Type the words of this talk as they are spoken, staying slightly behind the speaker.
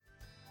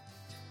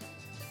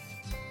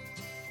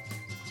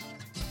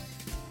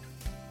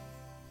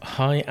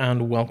Hi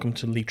and welcome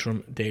to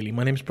Leitrim Daily.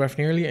 My name is Bref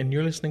Nearly and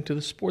you're listening to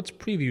the Sports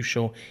Preview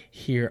Show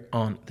here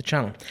on the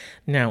channel.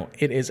 Now,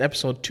 it is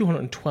episode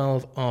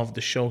 212 of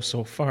the show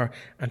so far,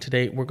 and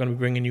today we're going to be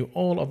bringing you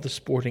all of the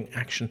sporting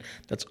action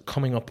that's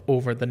coming up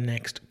over the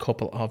next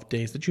couple of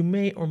days that you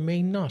may or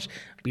may not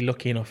be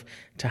lucky enough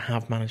to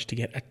have managed to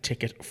get a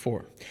ticket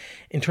for.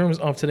 In terms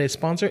of today's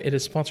sponsor, it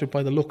is sponsored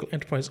by the local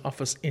enterprise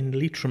office in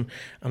Leitrim,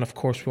 and of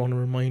course we want to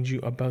remind you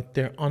about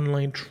their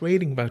online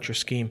trading voucher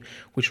scheme,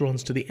 which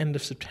runs to the end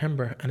of September,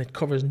 and it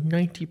covers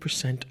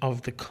 90%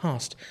 of the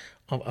cost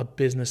of a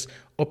business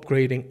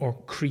upgrading or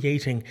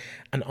creating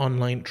an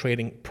online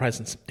trading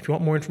presence. If you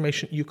want more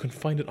information, you can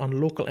find it on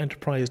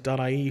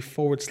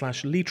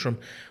localenterprise.ie/Leitrim,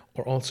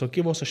 or also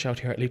give us a shout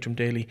here at Leitrim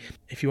Daily.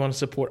 If you want to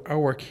support our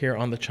work here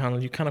on the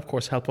channel, you can of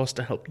course help us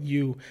to help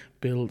you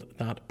build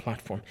that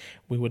platform.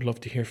 We would love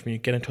to hear from you.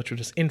 Get in touch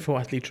with us,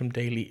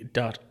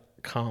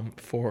 info@leitrimdaily.com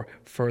for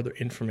further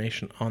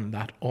information on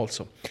that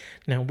also.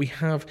 Now, we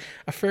have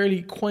a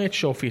fairly quiet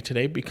show for you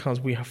today because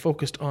we have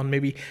focused on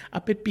maybe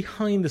a bit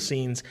behind the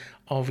scenes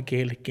of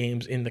Gaelic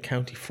games in the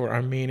county for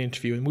our main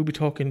interview, and we'll be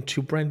talking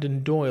to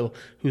Brendan Doyle,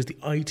 who's the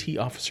IT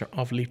officer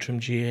of Leitrim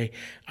GAA,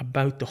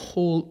 about the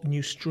whole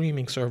new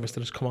streaming service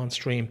that has come on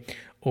stream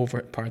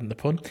over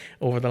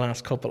the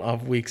last couple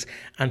of weeks,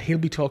 and he'll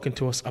be talking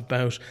to us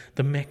about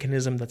the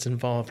mechanism that's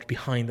involved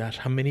behind that,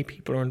 how many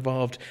people are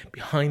involved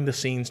behind the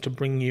scenes to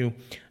bring you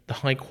the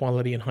high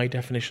quality and high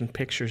definition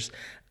pictures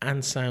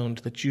and sound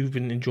that you've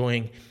been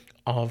enjoying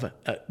of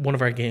one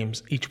of our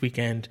games each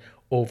weekend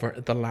over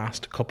the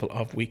last couple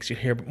of weeks. You'll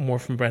hear more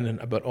from Brendan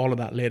about all of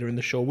that later in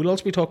the show. We'll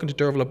also be talking to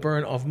Dervla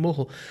Byrne of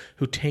Mull,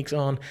 who takes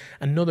on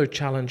another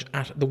challenge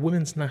at the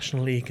Women's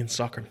National League in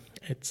soccer.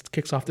 It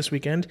kicks off this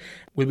weekend.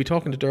 We'll be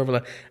talking to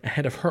Dervla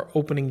ahead of her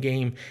opening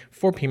game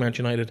for Peamount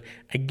United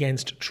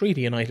against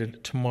Treaty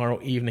United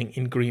tomorrow evening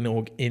in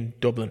Greenogue in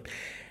Dublin.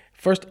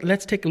 First,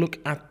 let's take a look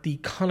at the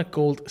Connacht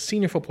Gold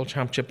Senior Football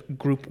Championship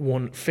Group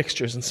 1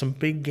 fixtures and some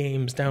big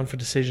games down for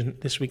decision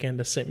this weekend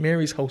as St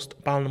Mary's host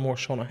Ballinamore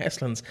Shauna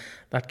Heslins.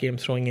 That game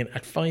throwing in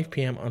at 5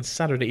 p.m. on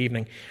Saturday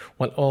evening,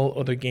 while all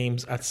other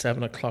games at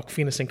 7 o'clock.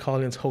 Fianna St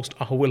Colleans host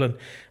Ahowillan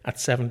at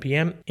 7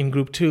 p.m. In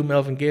Group 2,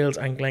 Melvin Gales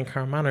and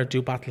Glencar Manor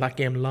do battle that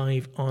game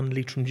live on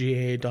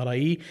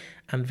leitrimgaa.ie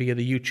and via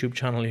the YouTube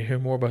channel. You'll hear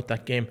more about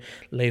that game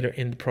later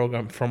in the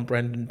programme from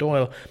Brendan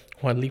Doyle,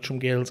 while Leitrim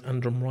Gales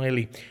and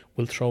Drumreilly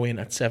will throw in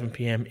at 7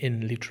 p.m.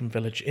 in Leitrim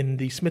Village. In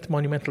the Smith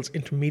Monumentals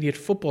Intermediate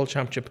Football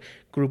Championship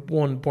Group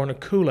 1,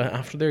 Bornacoola,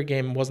 after their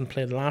game wasn't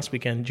played last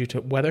weekend due to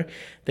weather,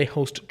 they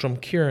host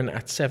Drumkieran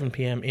at 7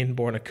 p.m. in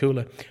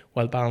Bornacoola,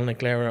 while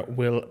Ballinaglara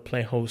will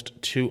play host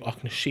to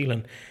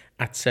Aughnasheelin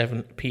at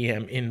 7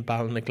 p.m. in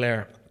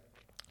Ballinaglara.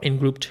 In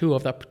Group 2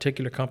 of that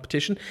particular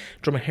competition,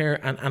 Drumahare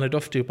and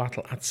Anaduff do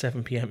battle at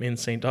 7 p.m. in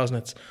St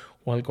Osnitz,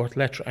 while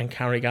Gortletra and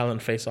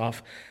Carrigallen face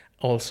off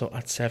also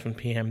at 7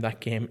 p.m. that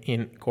game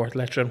in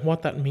Gortletra. And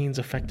what that means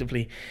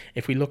effectively,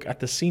 if we look at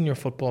the Senior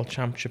Football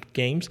Championship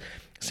games,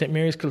 St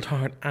Mary's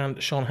Kiltard and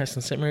Shauna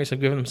Heslins. St Mary's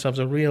have given themselves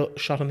a real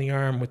shot in the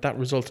arm with that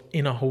result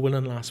in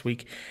Ahowillan last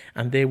week,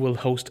 and they will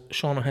host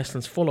Shauna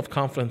Heslins full of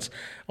confidence,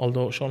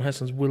 although Shauna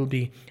Heslins will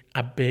be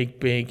a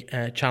big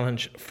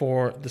challenge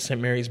for the St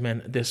Mary's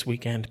men this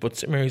weekend. But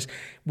St Mary's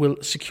will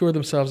secure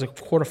themselves a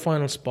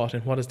quarter-final spot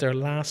in what is their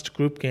last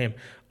group game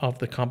of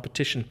the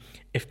competition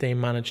if they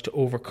manage to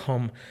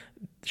overcome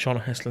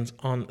Shauna Heslins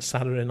on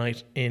Saturday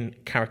night in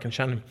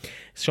Carrick-on-Shannon.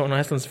 Shauna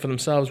Heslins for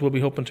themselves will be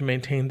hoping to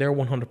maintain their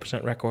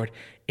 100% record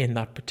in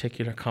that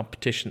particular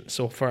competition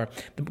so far.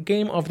 The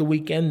game of the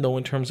weekend, though,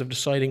 in terms of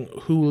deciding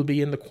who will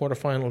be in the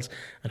quarterfinals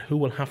and who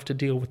will have to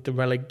deal with the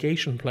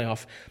relegation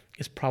playoff,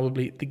 is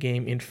probably the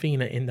game in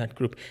Fianna in that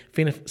group.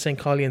 Fianna St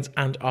Colleans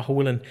and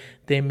Ahowillan,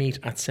 they meet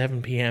at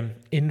 7 p.m.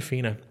 in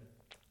Fianna,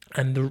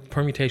 and the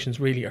permutations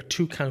really are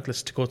too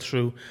countless to go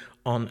through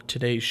on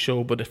today's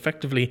show, but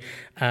effectively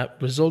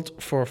result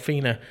for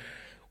Fianna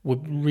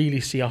would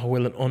really see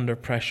Ahowillan under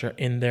pressure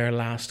in their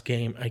last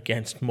game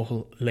against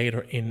Mull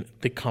later in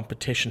the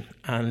competition,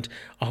 and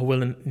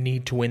Ahowillan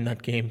need to win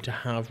that game to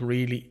have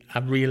really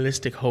a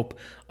realistic hope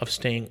of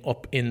staying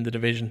up in the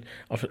division,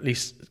 of at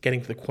least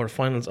getting to the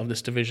quarterfinals of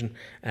this division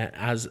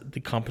as the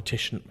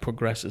competition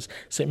progresses.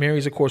 St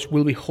Mary's, of course,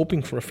 will be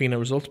hoping for a Fianna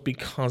result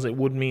because it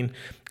would mean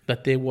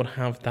that they would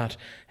have that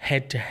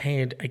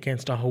head-to-head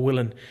against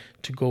Ahowillan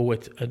to go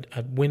with.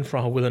 A win for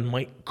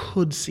Ahowillan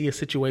could see a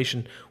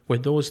situation where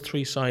those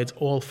three sides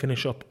all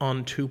finish up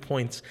on 2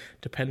 points,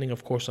 depending,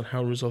 of course, on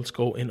how results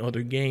go in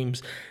other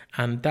games.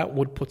 And that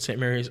would put St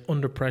Mary's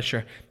under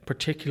pressure,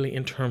 particularly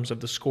in terms of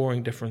the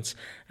scoring difference.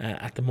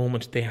 At the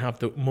moment, they have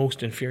the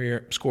most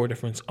inferior score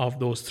difference of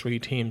those three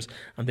teams,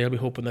 and they'll be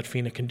hoping that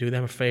Fianna can do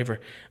them a favour,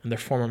 and their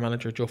former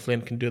manager, Joe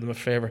Flynn, can do them a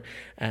favour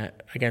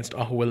against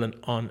Ahowillan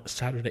on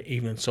Saturday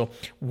evening. So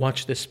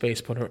watch this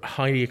space, but a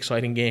highly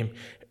exciting game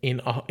in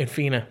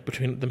Fianna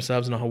between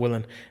themselves and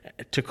Ahowillan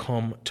to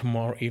come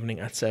tomorrow evening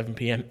at 7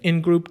 p.m.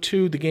 In Group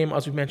 2, the game,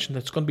 as we mentioned,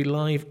 that's going to be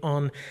live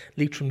on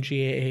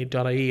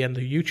leitrimgaa.ie and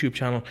the YouTube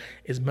channel,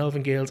 is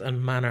Melvin Gales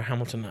and Manor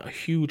Hamilton, a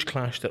huge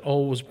clash that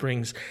always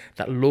brings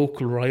that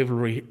local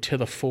rivalry to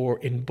the fore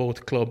in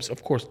both clubs.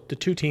 Of course, the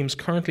two teams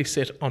currently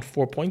sit on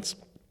 4 points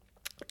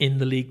in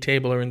the league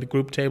table or in the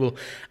group table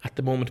at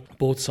the moment.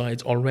 Both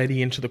sides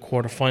already into the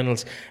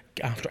quarterfinals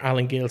after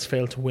Alan Gales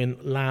failed to win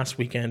last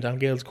weekend. Alan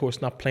Gales, of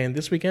course, not playing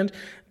this weekend.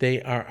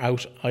 They are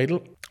out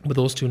idle. But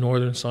those two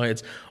northern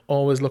sides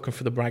always looking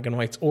for the bragging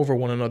rights over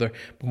one another,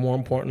 but more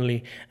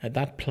importantly,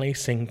 that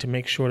placing to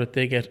make sure that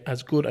they get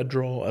as good a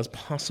draw as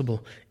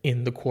possible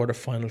in the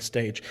quarter-final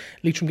stage.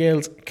 Leitrim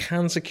Gales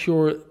can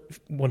secure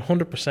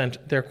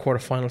 100% their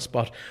quarter-final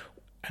spot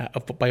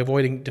by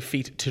avoiding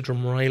defeat to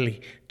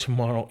Drumreilly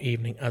tomorrow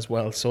evening as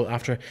well. So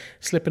after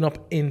slipping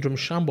up in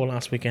Drumshanbo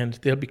last weekend,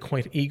 they'll be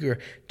quite eager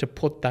to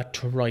put that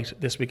to right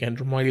this weekend.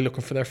 Drumreilly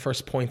looking for their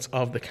first points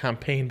of the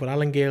campaign, but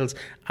Alan Gales,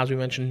 as we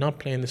mentioned, not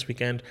playing this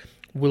weekend,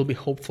 will be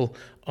hopeful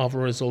of a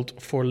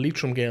result for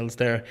Leitrim Gales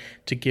there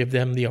to give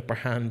them the upper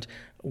hand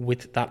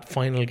with that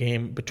final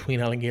game between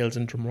Alan Gales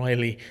and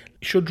Drumreilly.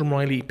 Should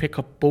Drumreilly pick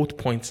up both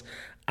points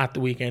at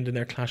the weekend in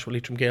their clash with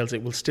Leitrim Gales,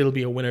 it will still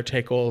be a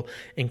winner-take-all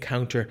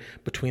encounter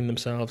between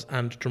themselves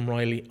and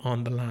Drumreilly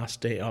on the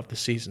last day of the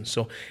season.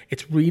 So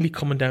it's really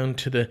coming down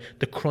to the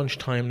crunch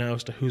time now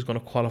as to who's going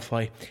to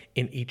qualify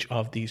in each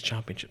of these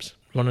championships.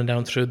 Running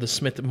down through the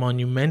Smith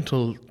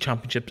Monumental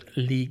Championship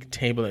League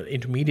table at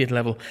intermediate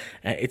level,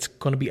 it's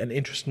going to be an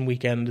interesting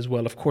weekend as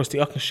well. Of course, the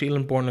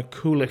Aughnasheelin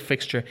Bornacoola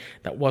fixture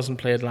that wasn't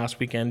played last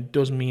weekend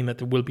does mean that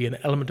there will be an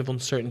element of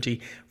uncertainty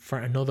for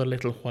another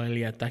little while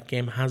yet. That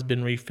game has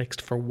been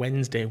refixed for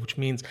Wednesday, which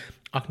means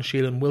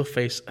Aughnasheelin will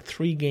face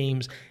 3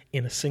 games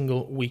in a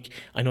single week.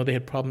 I know they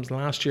had problems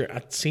last year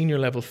at senior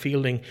level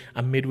fielding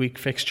a midweek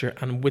fixture,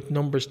 and with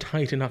numbers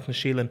tight in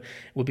Aughnasheelin, it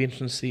will be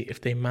interesting to see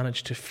if they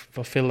manage to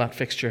fulfill that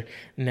fixture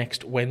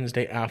next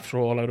Wednesday. After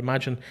all, I would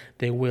imagine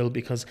they will,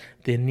 because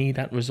they need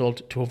that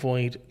result to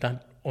avoid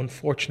that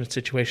unfortunate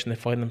situation they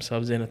find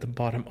themselves in at the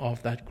bottom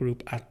of that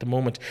group at the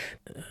moment.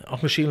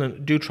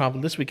 Aughnasheelin do travel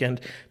this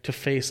weekend to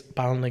face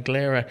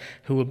Balnaglera,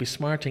 who will be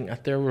smarting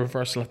at their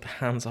reversal at the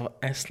hands of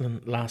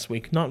Esslin last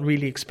week. Not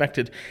really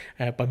expected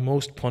by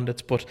most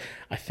pundits, but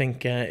I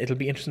think it'll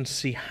be interesting to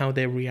see how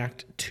they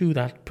react to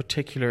that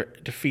particular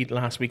defeat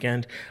last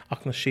weekend.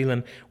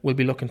 Aughnasheelin will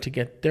be looking to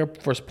get their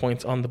first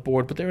points on the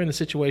board, but they're in a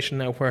situation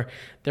now where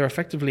they're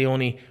effectively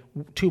only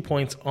 2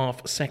 points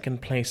off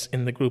second place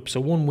in the group, so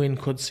one win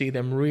could see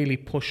them really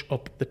push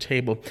up the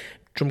table.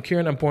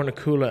 Drumkieran and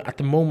Bornacoola, at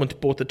the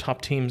moment, both the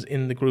top teams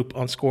in the group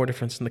on score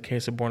difference in the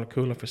case of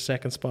Bornacoola for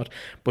second spot,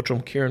 but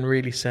Drumkieran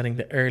really setting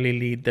the early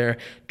lead there,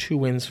 2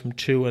 wins from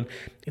 2, and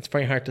it's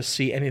very hard to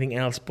see anything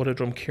else but a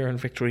Drumkieran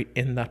victory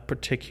in that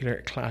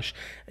particular clash.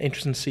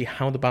 Interesting to see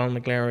how the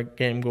Balnaglera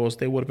game goes.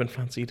 They would have been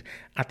fancied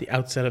at the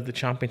outset of the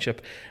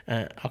championship.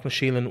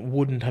 Aughnasheelin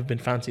wouldn't have been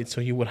fancied,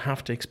 so you would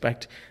have to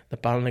expect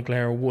that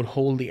Balnaglera would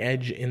hold the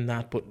edge in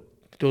that, but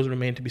does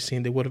remain to be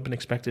seen. They would have been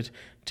expected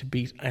to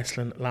beat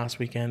Esslin last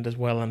weekend as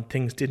well, and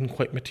things didn't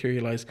quite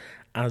materialise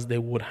as they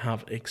would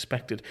have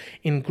expected.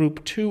 In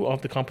Group 2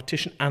 of the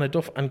competition,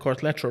 Anaduff and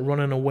Gortletra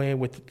running away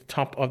with the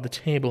top of the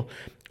table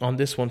on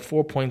this one,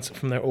 4 points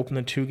from their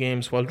opening 2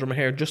 games, while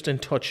Dromahair just in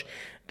touch.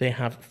 They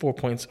have 4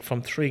 points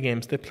from 3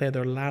 games. They play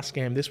their last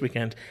game this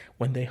weekend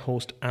when they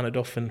host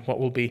Anaduff in what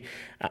will be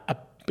a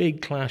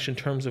big clash in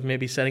terms of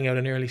maybe setting out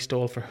an early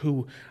stall for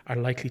who are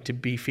likely to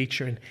be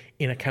featuring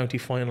in a county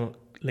final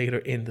later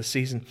in the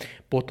season.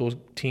 Both those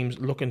teams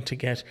looking to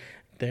get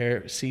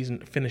their season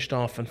finished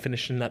off and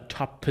finish in that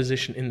top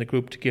position in the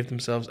group to give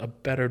themselves a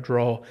better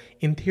draw,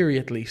 in theory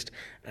at least,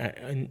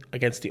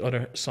 against the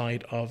other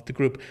side of the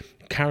group.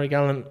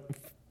 Carrigallen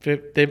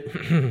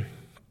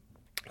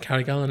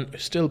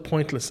is still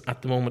pointless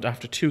at the moment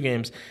after 2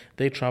 games.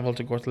 They travel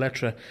to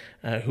Gortletra,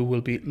 who will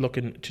be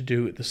looking to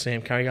do the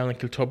same. Carrigallen and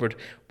Kiltubbard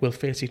will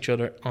face each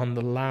other on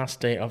the last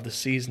day of the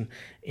season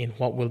in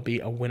what will be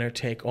a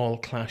winner-take-all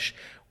clash,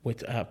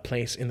 with a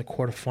place in the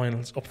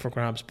quarterfinals up for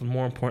grabs, but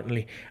more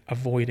importantly,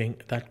 avoiding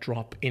that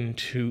drop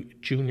into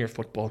junior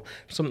football,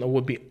 something that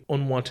would be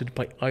unwanted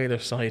by either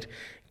side,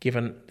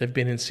 given they've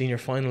been in senior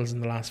finals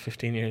in the last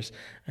 15 years.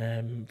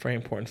 Very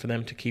important for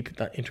them to keep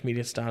that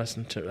intermediate status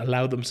and to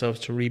allow themselves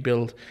to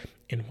rebuild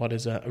in what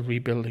is a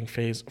rebuilding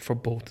phase for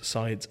both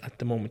sides at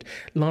the moment.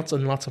 Lots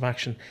and lots of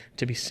action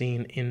to be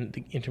seen in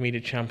the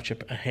Intermediate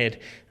Championship ahead,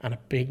 and a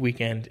big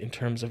weekend in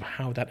terms of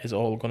how that is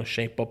all going to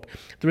shape up.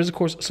 There is, of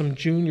course, some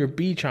Junior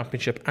B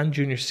Championship and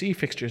Junior C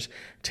fixtures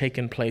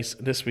taking place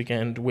this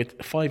weekend, with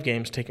 5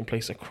 games taking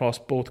place across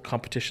both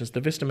competitions. The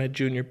Vistamed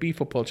Junior B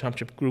Football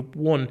Championship Group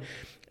 1,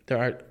 there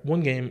are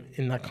 1 game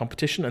in that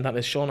competition, and that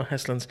is Shauna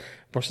Heslins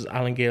versus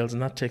Alan Gales,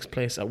 and that takes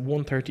place at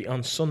 1:30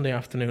 on Sunday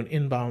afternoon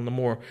in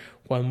Ballinamore,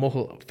 while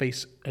Mohill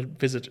face a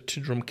visit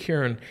to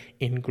Drumkeeran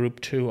in Group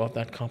 2 of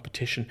that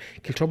competition.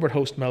 Kilturbert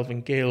host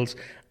Melvin Gales,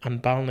 and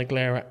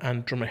Balnaglera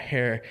and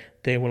Drumahare,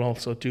 they will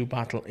also do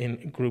battle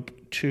in Group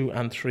 2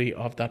 and 3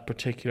 of that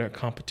particular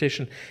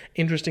competition.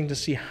 Interesting to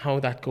see how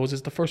that goes.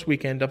 It's the first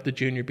weekend of the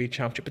Junior B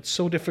Championship. It's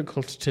so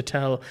difficult to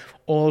tell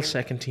all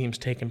second teams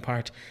taking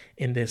part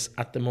in this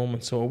at the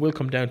moment, so it will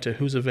come down to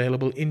who's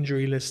available,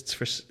 injury lists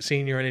for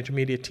senior and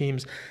intermediate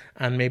teams,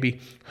 and maybe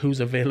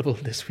who's available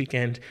this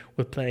weekend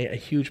will play a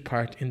huge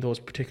part in those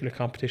particular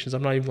competitions.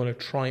 I'm not even going to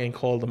try and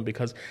call them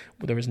because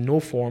there is no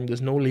form,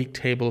 there's no league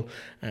table,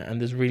 and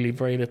there's really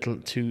very little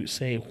to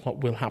say what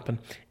will happen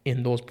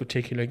in those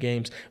particular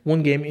games.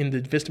 One game in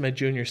the Vistamed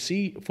Junior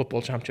C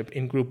Football Championship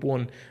in Group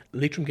 1,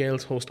 Leitrim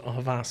Gales host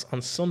Havas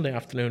on Sunday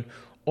afternoon.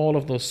 All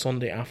of those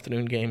Sunday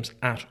afternoon games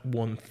at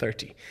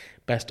 1:30.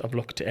 Best of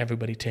luck to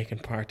everybody taking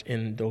part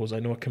in those. I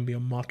know it can be a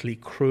motley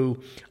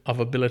crew of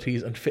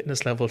abilities and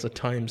fitness levels at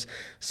times,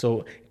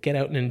 so get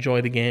out and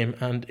enjoy the game,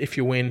 and if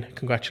you win,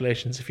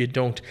 congratulations. If you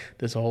don't,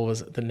 there's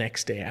always the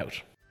next day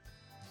out.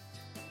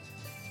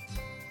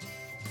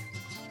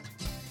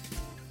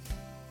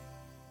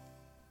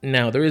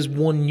 Now, there is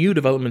one new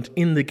development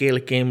in the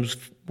Gaelic Games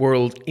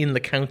world in the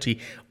county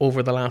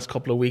over the last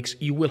couple of weeks.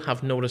 You will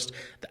have noticed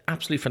the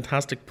absolutely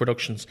fantastic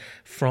productions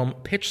from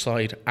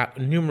pitchside at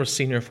numerous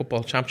senior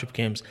football championship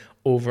games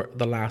over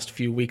the last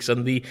few weeks.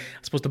 And I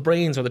suppose the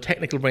brains, or the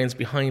technical brains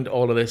behind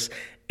all of this,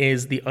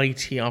 is the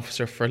IT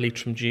officer for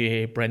Leitrim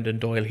GAA, Brendan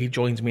Doyle. He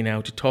joins me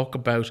now to talk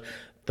about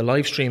the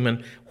live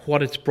streaming,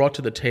 what it's brought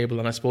to the table,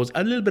 and I suppose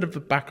a little bit of a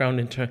background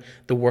into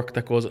the work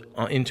that goes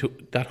into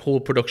that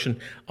whole production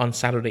on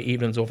Saturday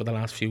evenings over the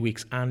last few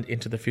weeks and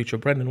into the future.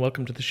 Brendan,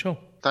 welcome to the show.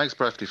 Thanks,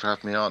 Breffley, for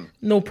having me on.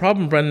 No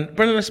problem, Brendan.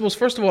 Brendan, I suppose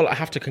first of all I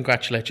have to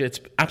congratulate you. It's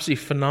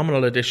absolutely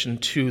phenomenal addition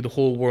to the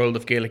whole world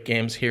of Gaelic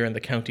Games here in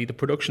the county. The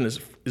production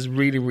is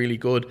really, really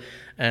good.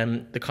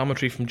 The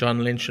commentary from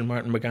John Lynch and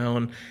Martin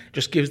McGowan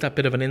just gives that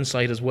bit of an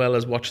insight, as well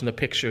as watching the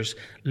pictures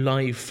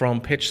live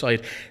from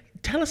pitchside.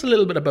 Tell us a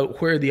little bit about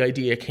where the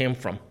idea came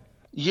from.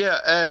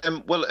 Yeah,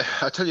 well,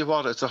 I tell you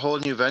what, it's a whole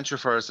new venture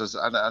for us,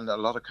 and a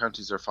lot of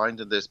counties are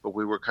finding this, but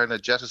we were kind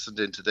of jettisoned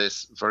into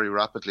this very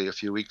rapidly a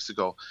few weeks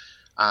ago.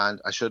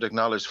 And I should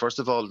acknowledge, first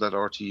of all, that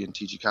RTE and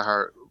TG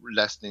Cahir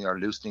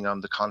loosening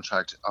on the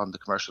contract, on the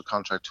commercial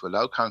contract to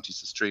allow counties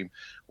to stream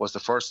was the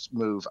first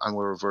move, and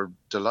we were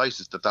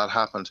delighted that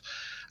happened.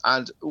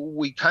 And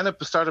we kind of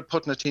started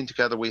putting a team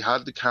together. We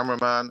had the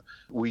cameraman.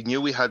 We knew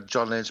we had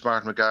John Lynch,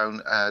 Martin McGowan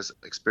as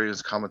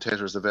experienced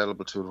commentators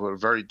available to who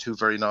were two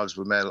very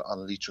knowledgeable men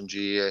on Leitrim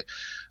GAA.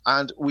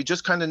 And we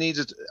just kind of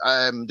needed,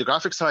 the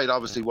graphic side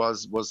obviously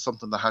was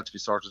something that had to be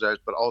sorted out,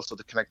 but also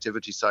the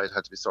connectivity side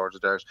had to be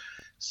sorted out.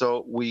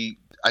 So we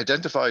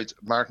identified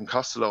Martin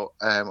Costello,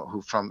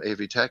 who from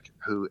AV Tech,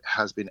 who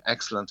has been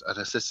excellent at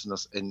assisting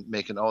us in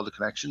making all the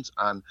connections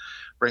and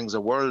brings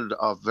a world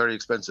of very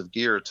expensive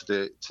gear to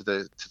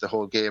the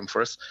whole game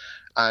for us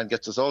and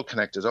gets us all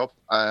connected up.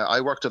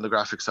 I worked on the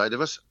graphic side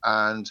of it,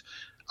 and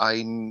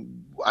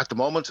I'm at the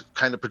moment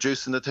kind of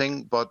producing the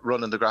thing, but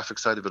running the graphic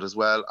side of it as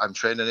well. I'm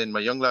training in my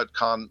young lad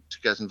Con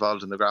to get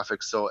involved in the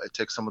graphics, so it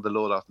takes some of the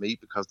load off me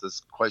because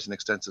there's quite an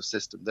extensive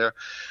system there.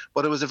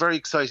 But it was a very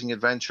exciting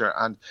adventure,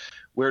 and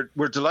we're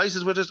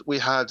delighted with it. We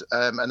had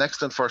an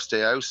excellent first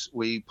day out.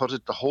 We put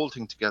the whole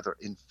thing together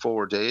in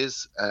 4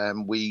 days.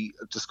 We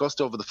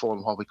discussed over the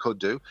phone what we could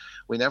do.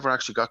 We never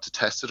actually got to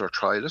test it or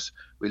trial it.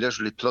 We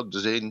literally plugged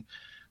it in.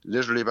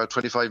 Literally about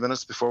 25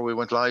 minutes before we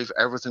went live,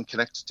 everything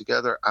connected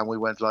together, and we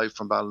went live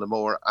from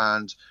Ballinamore,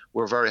 and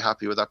we're very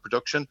happy with that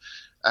production.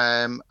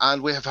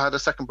 And we have had a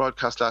second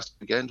broadcast last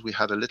weekend. We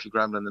had a little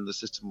gremlin in the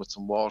system with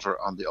some water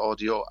on the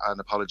audio, and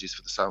apologies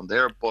for the sound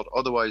there, but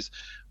otherwise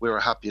we were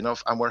happy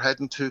enough, and we're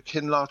heading to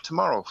Kinlaw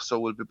tomorrow, so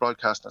we'll be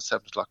broadcasting at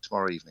 7 o'clock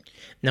tomorrow evening.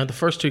 Now, the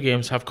first two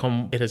games have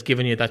come, it has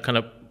given you that kind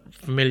of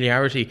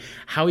familiarity.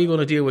 How are you going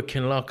to deal with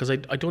Kinlaw? Because I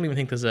don't even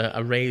think there's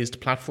a raised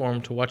platform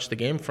to watch the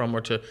game from,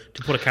 or to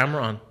put a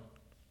camera on.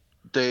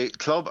 The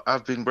club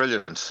have been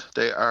brilliant.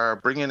 They are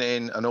bringing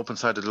in an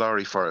open-sided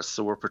lorry for us,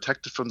 so we're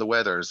protected from the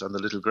weathers and the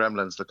little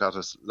gremlins that got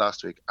us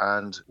last week,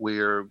 and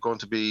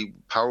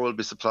power will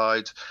be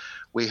supplied.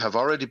 We have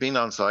already been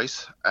on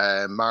site.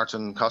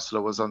 Martin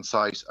Costello was on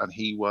site, and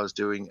he was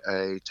doing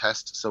a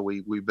test, so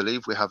we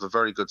believe we have a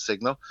very good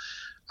signal.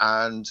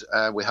 And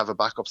we have a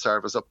backup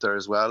service up there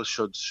as well,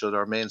 should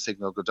our main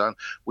signal go down.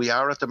 We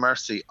are at the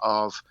mercy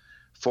of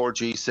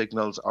 4G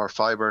signals or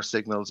fibre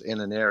signals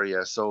in an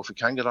area. So if we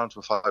can get onto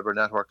a fibre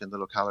network in the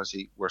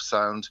locality, we're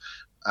sound.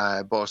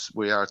 But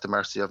we are at the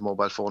mercy of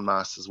mobile phone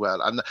masts as well.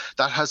 And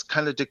that has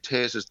kind of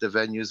dictated the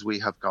venues we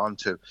have gone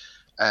to.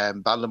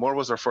 Ballinamore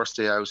was our first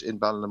day out. In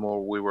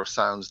Ballinamore, we were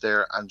sounds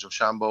there, and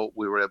Joshambo,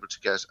 we were able to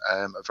get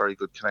a very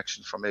good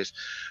connection from it.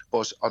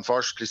 But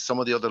unfortunately, some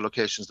of the other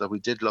locations that we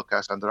did look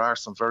at, and there are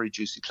some very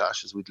juicy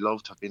clashes we'd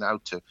love to have been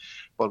out to,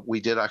 but we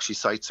did actually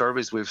site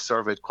surveys. We've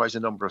surveyed quite a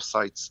number of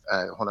sites.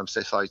 When I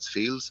say sites,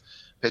 fields.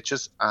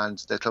 pitches, and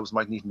the clubs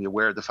mightn't even be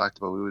aware of the fact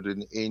that we would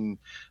in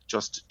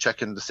just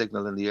checking the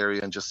signal in the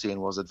area and just seeing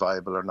was it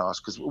viable or not.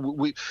 Because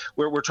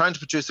we're trying to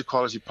produce a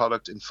quality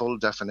product in full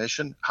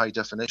definition, high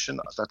definition,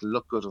 that'll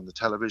look good on the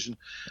television,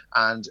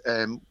 and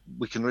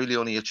we can really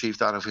only achieve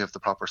that if we have the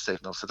proper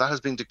signal. So that has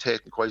been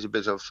dictating quite a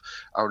bit of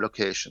our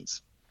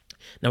locations.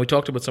 Now, we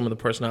talked about some of the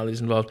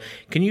personalities involved.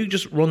 Can you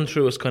just run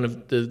through us kind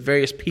of the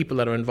various people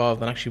that are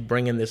involved in actually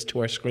bringing this to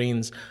our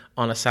screens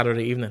on a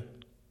Saturday evening?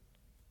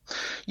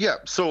 Yeah,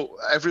 so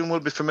everyone will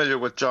be familiar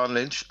with John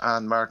Lynch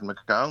and Martin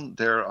McGowan.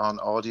 They're on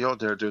audio,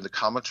 they're doing the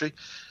commentary.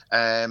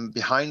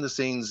 Behind the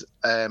scenes,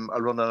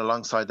 running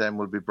alongside them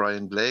will be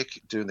Brian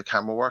Blake doing the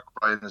camera work.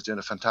 Brian is doing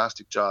a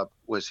fantastic job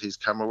with his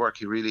camera work.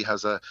 He really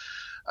has a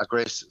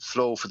great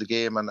flow for the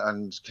game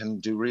and can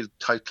do real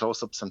tight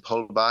close-ups and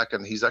pull back,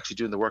 and he's actually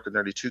doing the work of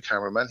nearly two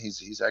cameramen.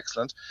 He's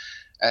excellent.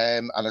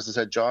 And as I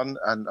said, John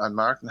and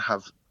Martin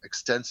have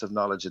extensive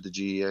knowledge of the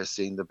GAA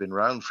scene. They've been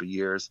around for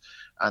years,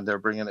 and they're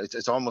bringing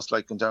it's almost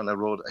like going down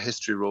a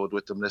history road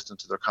with them, listening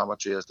to their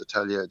commentary as they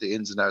tell you the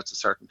ins and outs of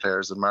certain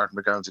players, and Martin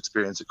McGowan's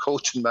experience of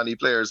coaching many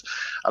players,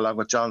 along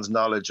with John's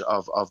knowledge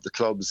of the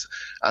clubs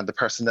and the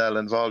personnel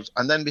involved.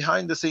 And then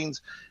behind the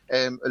scenes,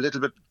 a little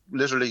bit,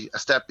 literally a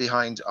step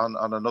behind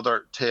on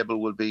another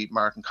table, will be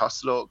Martin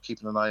Costello,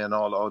 keeping an eye on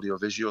all audio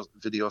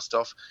video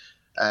stuff,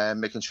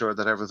 making sure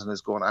that everything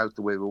is going out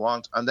the way we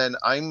want. And then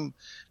I'm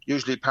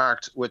usually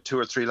parked with 2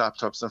 or 3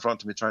 laptops in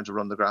front of me trying to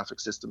run the graphic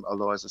system,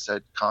 although, as I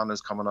said, Con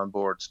is coming on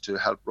board to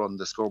help run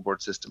the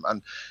scoreboard system.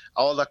 And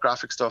all that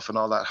graphic stuff and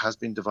all that has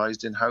been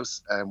devised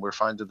in-house, and we're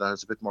finding that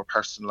it's a bit more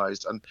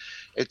personalised. And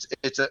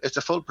it's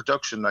a full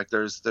production. Like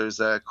there's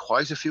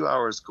quite a few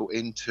hours go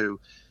into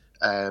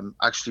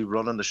actually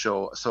running the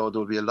show. So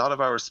there'll be a lot of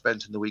hours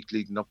spent in the week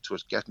leading up to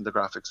it, getting the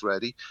graphics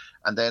ready.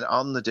 And then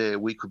on the day,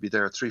 we could be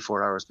there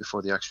 3-4 hours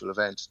before the actual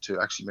event to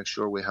actually make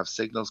sure we have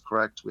signals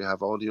correct, we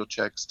have audio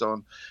checks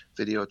done,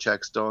 video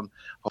checks done,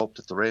 hope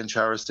that the rain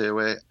showers stay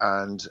away.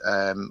 And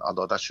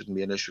although that shouldn't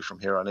be an issue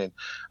from here on in.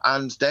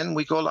 And then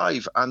we go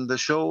live, and the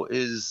show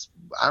is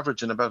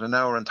averaging about 1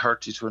 hour and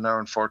 30 to 1 hour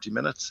and 40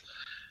 minutes.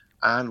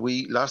 And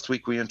last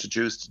week we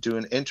introduced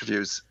doing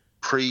interviews,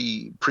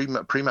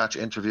 pre-match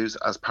interviews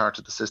as part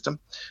of the system.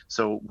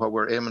 So what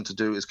we're aiming to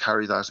do is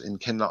carry that in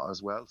Kinloch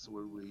as well. So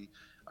we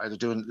either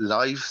doing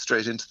live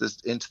straight into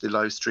the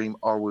live stream,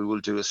 or we will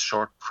do a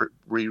short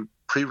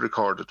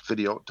pre-recorded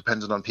video,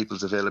 depending on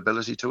people's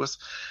availability to us,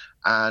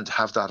 and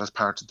have that as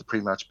part of the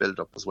pre-match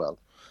build-up as well.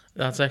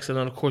 That's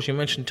excellent. Of course, you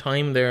mentioned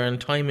time there, and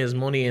time is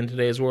money in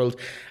today's world.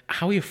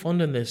 How are you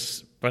funding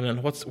this, Brendan?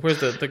 Where's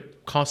the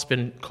cost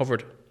been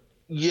covered?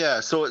 Yeah,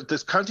 so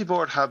this county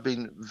board have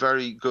been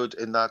very good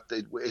in that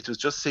it was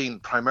just seen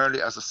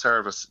primarily as a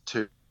service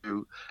to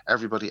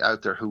everybody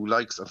out there who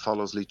likes and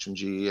follows Leitrim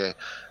GAA,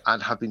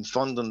 and have been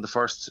funding the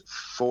first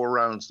 4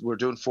 rounds. We're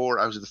doing 4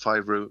 out of the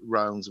 5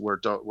 rounds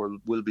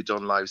will be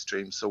done live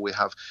stream. So we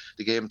have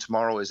the game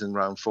tomorrow is in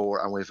round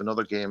 4, and we have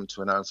another game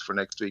to announce for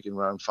next week in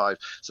round 5.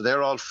 So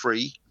they're all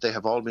free. They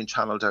have all been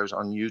channeled out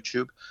on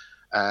YouTube,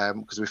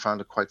 because we found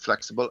it quite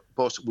flexible.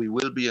 But we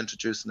will be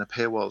introducing a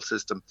paywall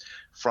system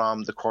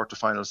from the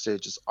quarterfinal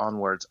stages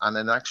onwards. And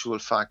in actual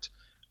fact,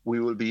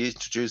 we will be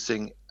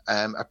introducing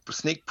a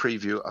sneak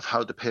preview of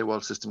how the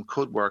paywall system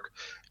could work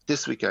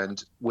this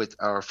weekend with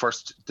our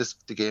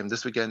the game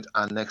this weekend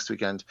and next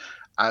weekend.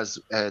 As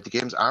the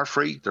games are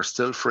free, they're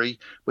still free,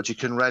 but you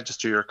can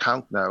register your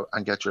account now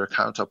and get your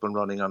account up and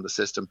running on the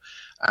system,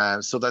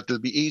 so that it'll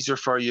be easier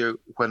for you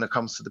when it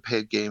comes to the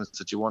paid games,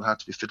 that you won't have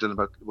to be fiddling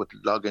about with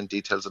login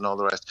details and all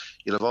the rest.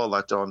 You'll have all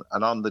that done,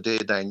 and on the day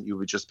then you'll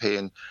be just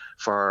paying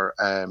for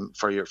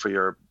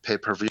your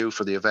pay-per-view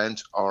for the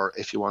event, or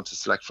if you want to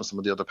select from some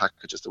of the other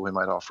packages that we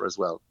might offer as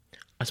well.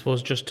 I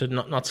suppose just to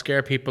not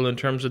scare people in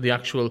terms of the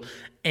actual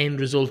end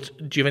result,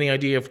 do you have any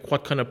idea of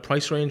what kind of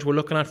price range we're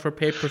looking at for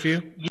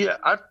pay-per-view? Yeah,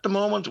 at the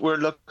moment we're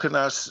looking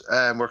at,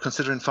 we're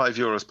considering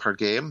 €5 per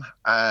game,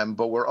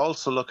 but we're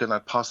also looking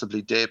at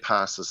possibly day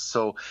passes.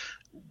 So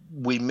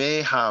we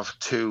may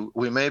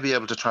be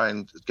able to try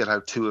and get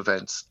out 2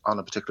 events on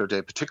a particular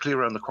day, particularly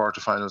around the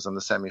quarterfinals and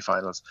the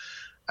semi-finals.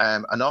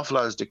 An awful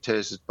lot is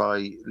dictated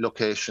by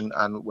location,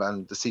 and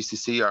when the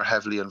CCC are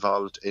heavily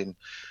involved in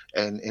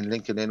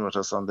linking in with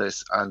us on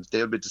this, and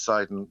they'll be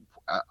deciding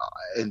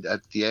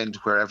at the end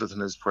where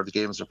the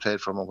games are played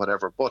from or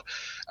whatever. But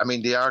I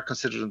mean, they are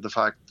considering the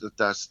fact that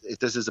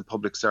this is a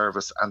public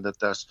service, and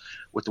that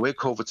with the way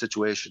COVID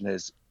situation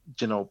is,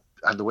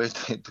 and the way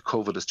the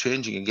COVID is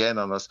changing again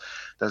on us,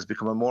 that has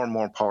become more and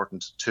more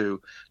important to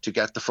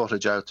get the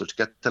footage out there, to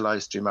get the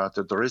live stream out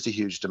there. There is a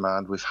huge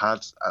demand. We've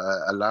had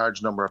a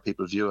large number of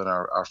people viewing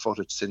our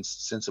footage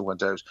since it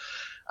went out.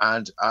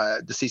 And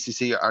the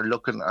CCC are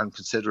looking and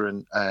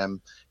considering,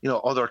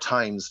 other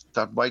times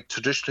that might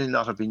traditionally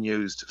not have been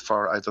used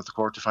for either the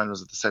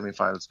quarterfinals or the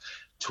semi-finals,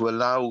 to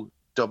allow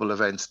double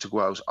events to go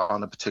out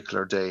on a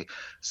particular day.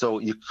 So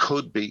you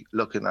could be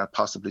looking at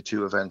possibly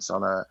 2 events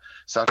on a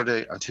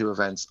Saturday and 2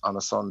 events on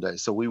a Sunday.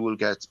 So we will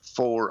get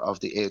 4 of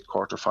the 8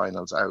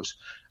 quarterfinals out,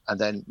 and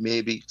then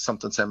maybe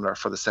something similar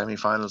for the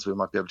semi-finals. We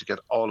might be able to get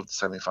all of the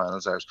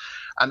semi-finals out.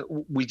 And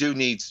we do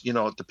need,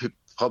 the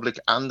public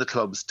and the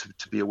clubs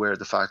to be aware of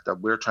the fact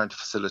that we're trying to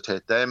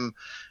facilitate them.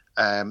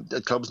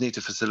 The clubs need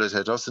to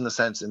facilitate us in a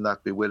sense, in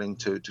that be willing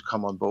to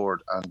come on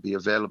board and be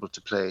available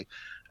to play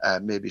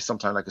maybe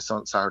sometime like a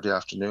Saturday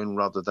afternoon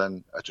rather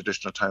than a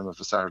traditional time of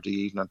a Saturday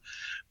evening.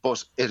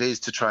 But it is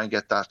to try and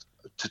get that,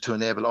 to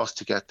enable us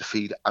to get the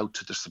feed out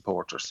to the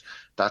supporters.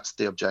 That's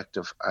the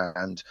objective.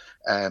 And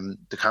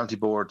the county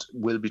board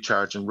will be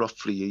charging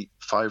roughly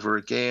 €5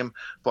 a game.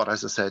 But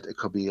as I said, it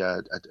could be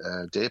a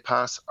day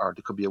pass, or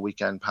it could be a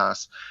weekend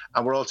pass.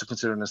 And we're also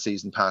considering a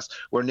season pass.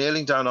 We're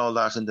nailing down all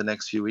that in the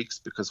next few weeks,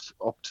 because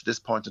up to this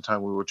point in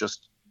time, we were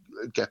just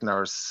getting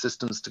our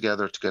systems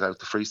together to get out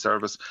the free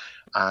service,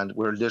 and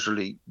we're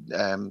literally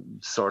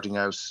sorting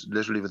out,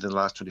 literally within the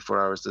last 24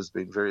 hours, there's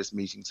been various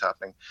meetings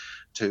happening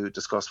to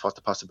discuss what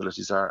the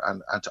possibilities are,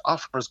 and to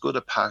offer as good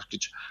a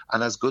package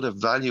and as good a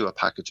value a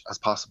package as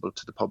possible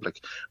to the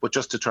public, but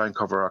just to try and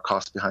cover our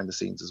costs behind the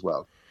scenes as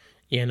well.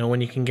 Yeah, no,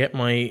 when you can get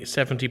my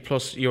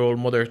 70-plus-year-old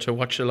mother to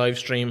watch the live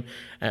stream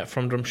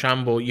from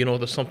Drumshanbo,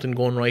 there's something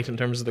going right in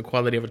terms of the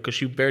quality of it, because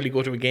she barely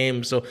go to a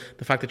game. So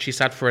the fact that she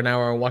sat for an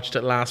hour and watched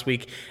it last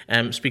week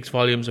speaks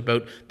volumes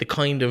about the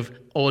kind of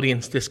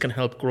audience this can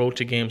help grow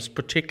to games,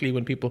 particularly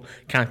when people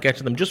can't get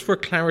to them. Just for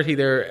clarity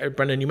there,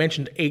 Brendan, you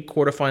mentioned 8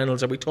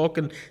 quarterfinals. Are we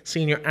talking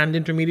senior and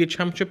intermediate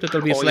championship, that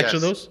there'll be a selection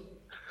of those?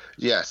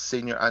 Yes,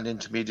 senior and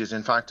intermediate.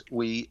 In fact,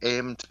 we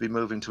aim to be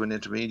moving to an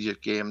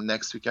intermediate game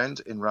next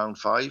weekend in round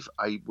 5.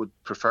 I would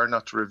prefer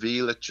not to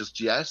reveal it just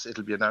yet.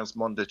 It'll be announced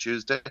Monday,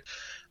 Tuesday.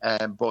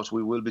 But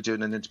we will be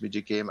doing an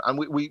intermediate game. And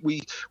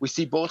we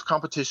see both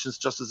competitions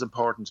just as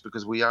important,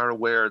 because we are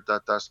aware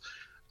that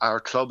our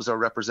clubs are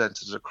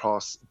represented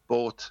across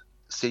both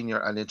senior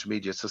and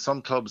intermediate. So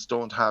some clubs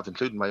don't have,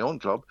 including my own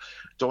club,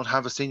 don't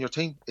have a senior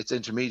team. It's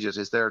intermediate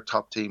is their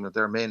top team,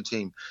 their main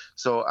team.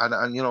 So and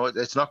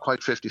it's not quite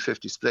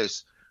 50-50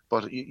 split,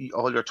 but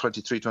all your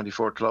 23,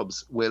 24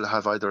 clubs will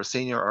have either a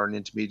senior or an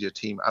intermediate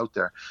team out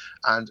there,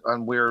 and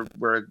we're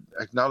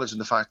acknowledging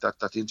the fact that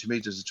the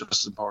intermediate is just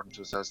as important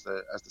to us as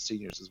the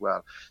seniors as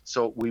well.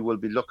 So we will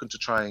be looking to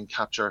try and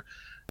capture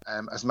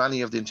as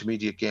many of the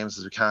intermediate games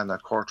as we can,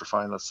 that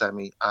quarter-final,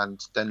 semi,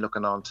 and then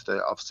looking on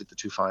to obviously the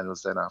 2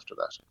 finals then after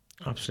that.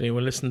 Absolutely.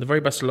 Well, listen, the very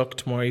best of luck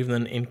tomorrow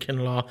evening in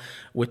Kinlaw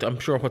with, I'm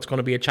sure, what's going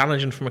to be a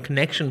challenging, from a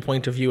connection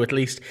point of view at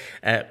least,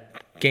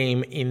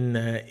 game in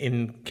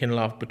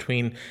Kinlaw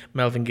between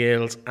Melvin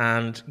Gales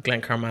and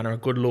Glencar Manor, a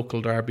good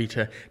local derby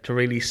to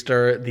really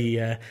stir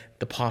the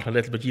pot a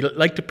little bit. You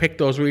like to pick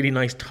those really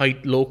nice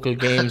tight local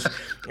games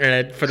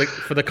for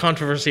the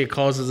controversy it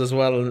causes as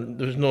well.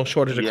 There's no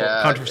shortage of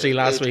controversy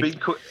last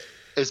week.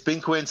 It's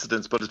been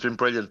coincidence, but it's been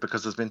brilliant,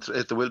 because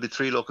there will be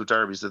 3 local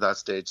derbies at that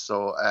stage.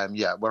 So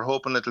we're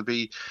hoping it'll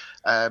be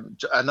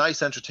a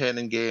nice,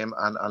 entertaining game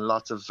and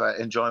lots of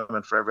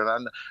enjoyment for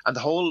everyone. And the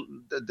whole,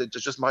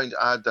 just mind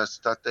add that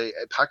the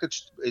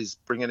package is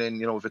bringing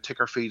in, with a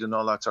ticker feed and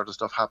all that sort of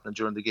stuff happening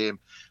during the game,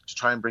 to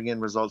try and bring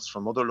in results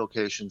from other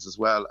locations as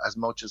well, as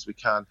much as we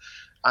can.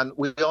 And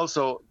we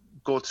also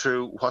go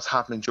through what's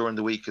happening during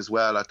the week as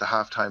well at the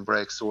halftime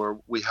break.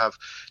 So we have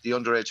the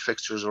underage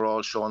fixtures are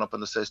all showing up in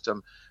the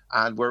system,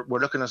 and we're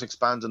looking at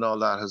expanding all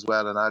that as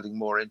well and adding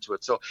more into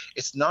it. So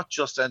it's not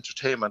just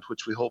entertainment,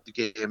 which we hope the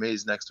game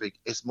is next week.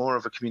 It's more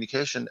of a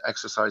communication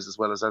exercise as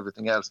well as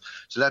everything else,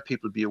 to let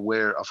people be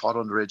aware of what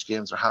underage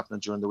games are happening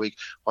during the week,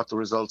 what the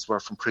results were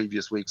from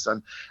previous weeks,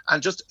 and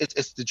just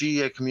it's the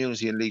GAA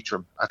community in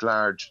Leitrim at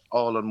large,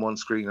 all on one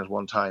screen at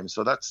one time.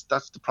 So that's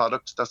the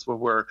product. That's what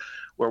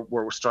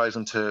we're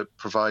striving to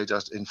provide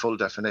in full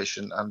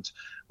definition, and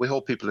we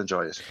hope people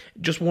enjoy it.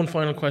 Just one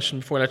final question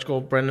before I let you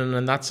go, Brendan,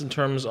 and that's in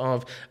terms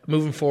of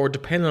moving forward,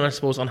 depending, I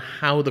suppose, on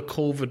how the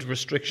COVID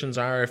restrictions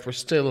are. If we're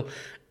still,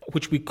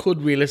 which we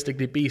could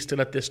realistically be,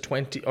 still at this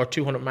 20 or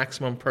 200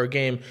 maximum per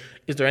game,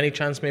 is there any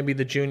chance maybe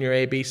the junior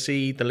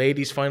ABC, the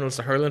ladies finals,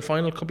 the hurling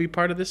final could be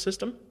part of this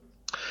system?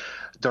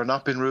 They're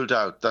not been ruled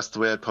out. That's the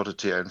way I'd put it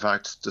to you. In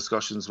fact,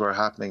 discussions were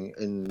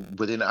happening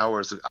within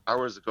hours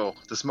ago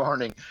this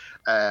morning,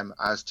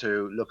 as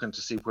to looking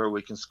to see where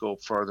we can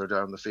scope further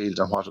down the field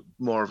and what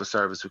more of a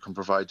service we can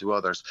provide to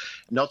others.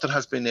 Nothing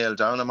has been nailed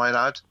down, I might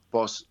add,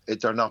 but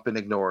they're not been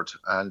ignored.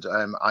 And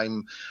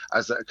I'm,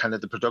 as a kind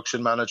of the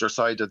production manager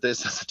side of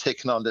this, as I've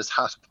taken on this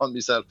hat upon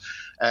myself,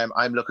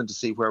 I'm looking to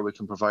see where we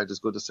can provide as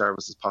good a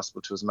service as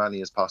possible to as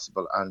many as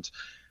possible. And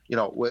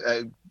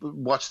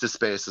watch this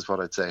space is what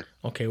I'd say.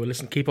 Okay, well,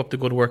 listen, keep up the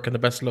good work and the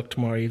best of luck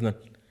tomorrow evening.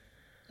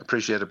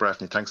 Appreciate it,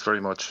 Breffney. Thanks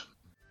very much.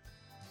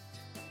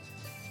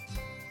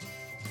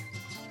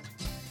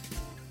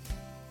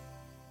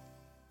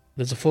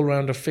 There's a full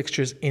round of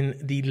fixtures in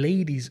the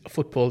Ladies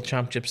Football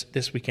Championships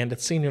this weekend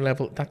at senior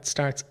level. That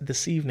starts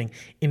this evening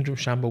in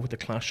Drumshanbo with the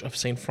clash of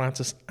St.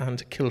 Francis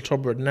and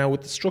Kiltubber. Now,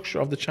 with the structure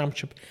of the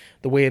championship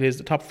the way it is,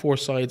 the top 4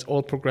 sides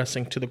all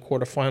progressing to the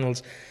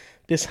quarterfinals,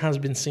 this has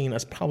been seen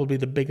as probably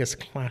the biggest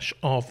clash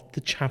of the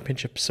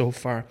championship so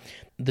far.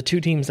 The 2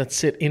 teams that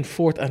sit in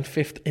 4th and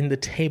 5th in the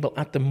table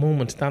at the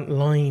moment, that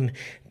line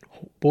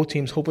Both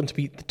teams hoping to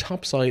beat the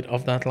top side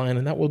of that line,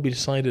 and that will be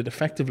decided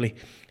effectively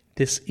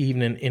this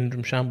evening in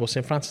Drumshanbo.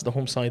 St. Francis, the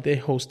home side, they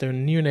host their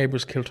near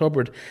neighbours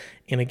Kilturberd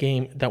in a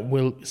game that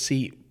will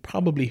see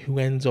probably who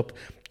ends up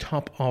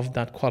top of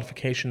that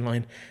qualification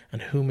line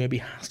and who maybe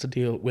has to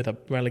deal with a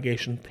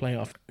relegation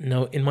playoff.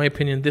 Now, in my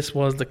opinion, this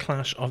was the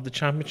clash of the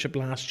championship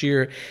last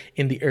year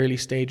in the early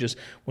stages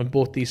when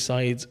both these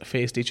sides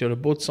faced each other.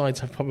 Both sides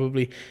have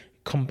probably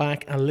come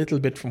back a little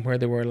bit from where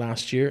they were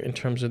last year in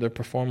terms of their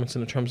performance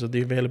and in terms of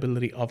the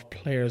availability of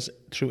players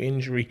through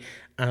injury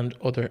and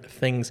other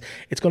things.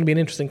 It's going to be an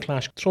interesting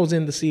clash. Throws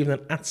in this evening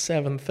at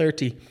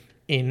 7:30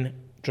 in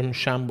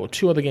Drumshanbo.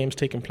 Two other games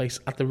taking place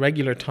at the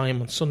regular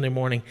time on Sunday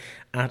morning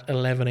at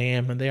 11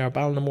 a.m. and they are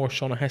Ballinamore,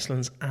 Shauna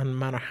Heslins and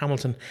Manor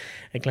Hamilton.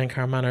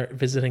 Glencar Manor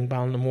visiting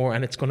Ballinamore,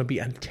 and it's going to be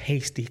a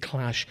tasty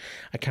clash.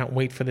 I can't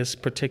wait for this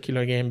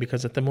particular game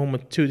because at the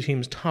moment two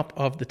teams top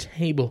of the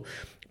table.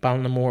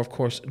 Ballinamore, of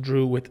course,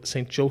 drew with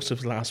St.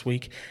 Joseph's last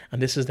week,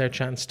 and this is their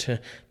chance to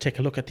take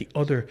a look at the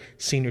other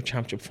senior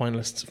championship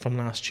finalists from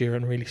last year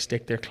and really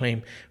stake their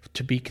claim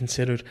to be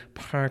considered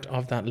part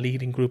of that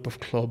leading group of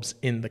clubs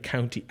in the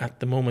county at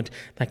the moment.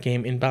 That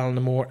game in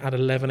Ballinamore at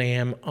 11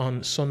 a.m.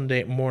 on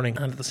Sunday morning.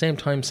 And at the same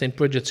time, St.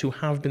 Bridget's, who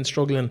have been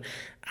struggling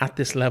at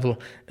this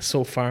level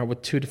so far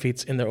with 2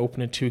 defeats in their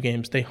opening 2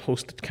 games, they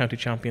hosted county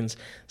champions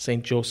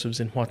St. Joseph's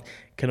in what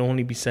can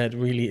only be said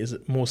really is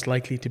most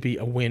likely to be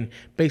a win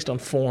based on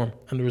form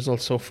and the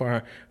results so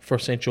far for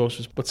St.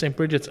 Joseph's. But St.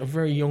 Bridget's, a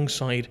very young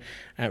side,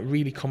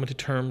 really coming to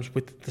terms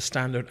with the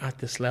standard at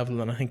this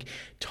level, and I think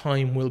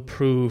time will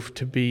prove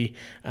to be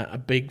a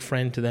big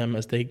friend to them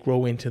as they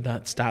grow into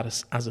that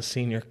status as a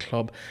senior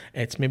club.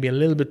 It's maybe a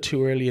little bit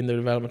too early in the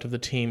development of the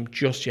team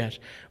just yet,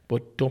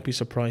 but don't be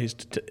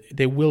surprised.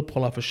 They will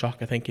pull off a shock,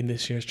 I think, in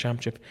this year's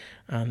championship,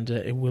 and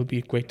it will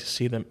be great to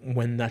see them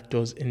when that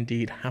does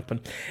indeed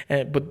happen.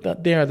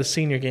 But they are the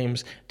senior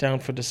games down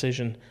for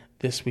decision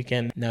this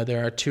weekend. Now,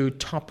 there are 2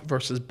 top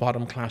versus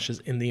bottom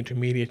clashes in the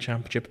intermediate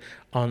championship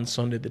on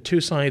Sunday. The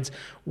 2 sides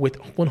with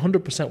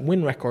 100%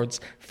 win records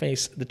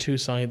face the 2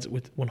 sides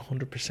with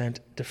 100%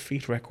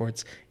 defeat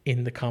records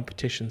in the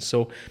competition.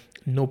 So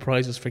no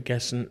prizes for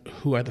guessing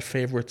who are the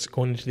favourites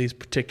going into these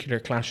particular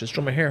clashes.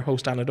 Dromahair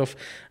host Anaduff,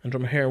 and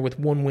Dromahair with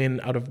 1 win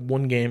out of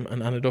 1 game,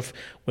 and Anaduff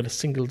with a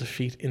single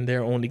defeat in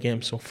their only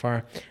game so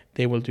far.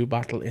 They will do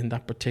battle in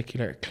that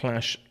particular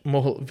clash.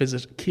 Mohill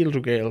visit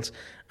Keeldre Gales,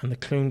 and the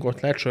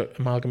Clune-Gorth Letra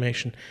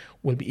amalgamation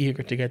will be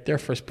eager to get their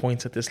first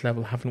points at this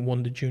level, having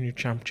won the junior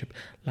championship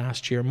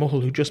last year.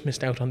 Mohill, who just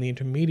missed out on the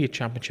intermediate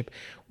championship,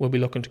 will be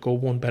looking to go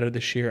one better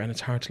this year, and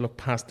it's hard to look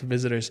past the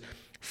visitors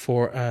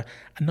for a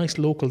nice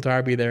local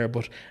derby there,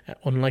 but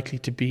unlikely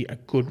to be a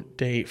good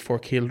day for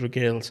Keeldre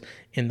Gales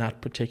in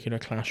that particular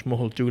clash.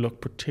 Mohill do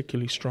look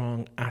particularly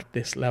strong at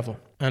this level.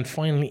 And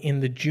finally, in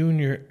the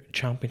junior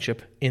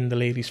championship in the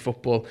ladies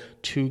football,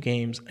 2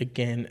 games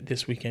again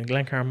this weekend.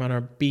 Glencar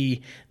Manor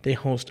B, they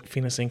host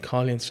Fianna St.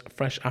 Collins,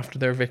 fresh after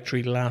their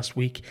victory last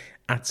week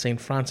at St.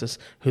 Francis,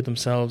 who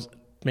themselves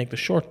make the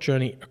short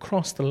journey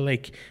across the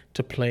lake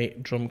to play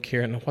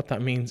Drumkieran. And what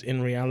that means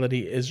in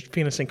reality is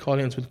Fianna St.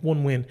 Collins with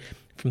 1 win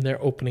from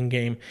their opening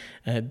game.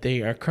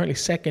 They are currently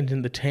second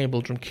in the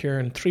table.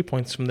 Drumkieran 3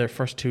 points from their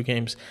first 2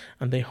 games,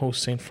 and they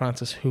host St.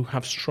 Francis, who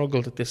have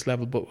struggled at this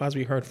level, but as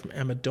we heard from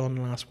Emma Dunn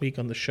last week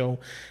on the show,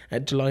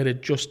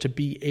 delighted just to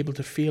be able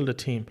to field a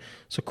team.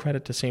 So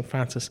credit to St.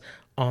 Francis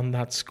on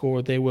that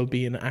score. They will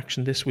be in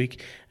action this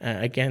week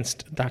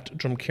against that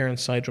Drumkieran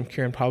side.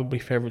 Drumkieran probably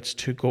favourites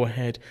to go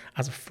ahead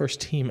as a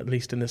first team, at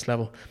least in this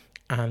level,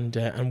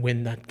 and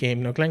win that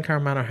game. Now,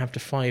 Glencar Manor have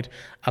defied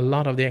a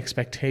lot of the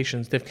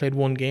expectations. They've played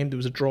 1 game. There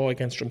was a draw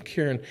against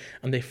Drumkieran,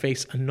 and they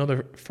face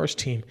another first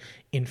team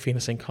in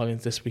Fianna St.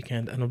 Collins this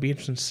weekend, and it'll be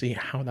interesting to see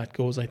how that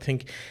goes. I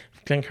think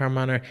Glencar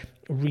Manor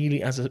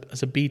really, as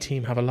a B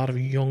team, have a lot of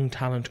young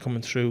talent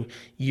coming through,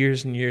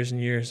 years and years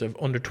and years of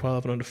under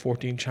 12 and under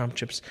 14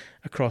 championships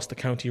across the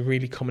county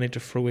really coming into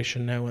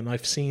fruition now, and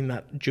I've seen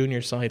that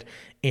junior side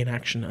in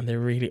action, and they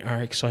really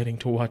are exciting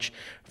to watch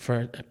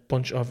for a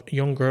bunch of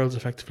young girls,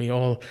 effectively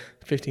all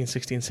 15,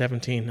 16,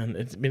 17, and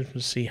it's been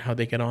interesting to see how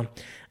they get on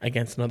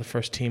against another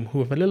first team who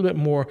have a little bit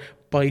more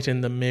bite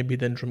in them maybe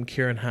than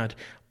Drumkieran had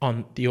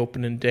on the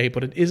opening day.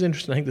 But it is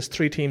interesting. I think there's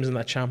 3 teams in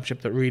that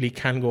championship that really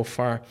can go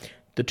far.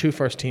 The 2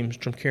 first teams,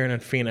 Drumkieran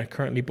and Fianna,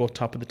 currently both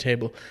top of the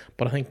table,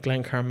 but I think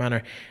Glencar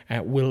Manor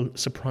will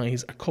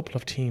surprise a couple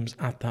of teams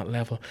at that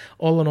level.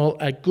 All in all,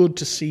 good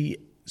to see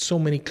so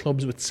many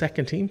clubs with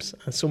second teams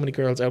and so many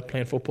girls out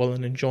playing football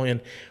and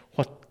enjoying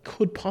what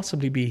could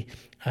possibly be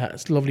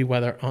lovely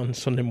weather on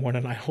Sunday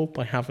morning. I hope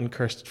I haven't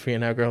cursed for you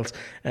now, girls.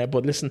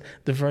 But listen,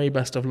 the very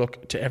best of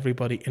luck to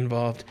everybody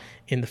involved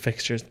in the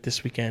fixtures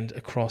this weekend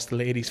across the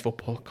ladies'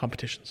 football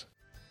competitions.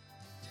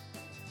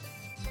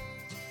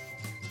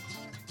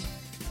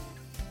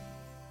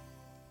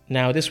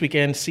 Now, this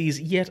weekend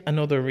sees yet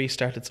another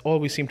restart. It's all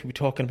we seem to be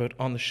talking about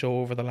on the show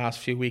over the last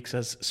few weeks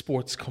as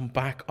sports come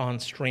back on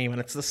stream.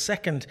 And it's the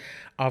second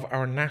of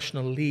our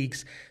national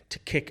leagues to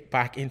kick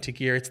back into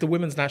gear. It's the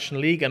Women's National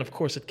League, and of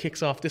course it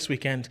kicks off this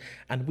weekend.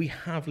 And we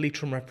have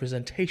Leitrim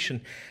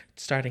representation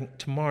starting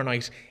tomorrow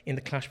night in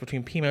the clash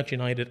between Peamount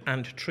United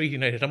and Treaty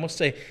United. I must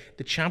say,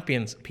 the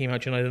champions,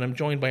 Peamount United. I'm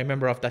joined by a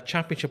member of that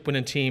championship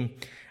winning team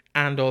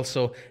and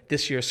also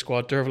this year's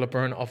squad, Dervla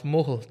Byrne of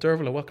Mohill.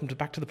 Dervla, welcome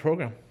back to the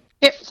programme.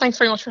 Yep, thanks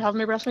very much for having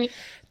me, Breastmeat.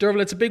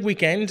 Dervla, it's a big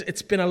weekend.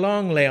 It's been a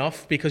long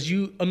layoff because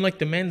you, unlike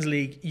the men's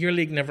league, your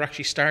league never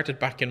actually started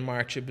back in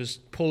March. It was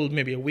pulled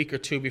maybe a week or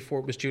two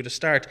before it was due to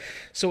start.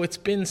 So it's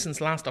been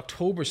since last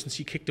October since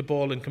you kicked the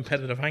ball in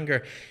competitive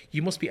anger.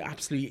 You must be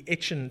absolutely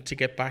itching to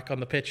get back on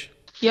the pitch.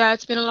 Yeah,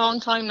 it's been a long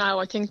time now.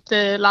 I think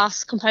the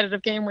last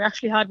competitive game we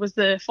actually had was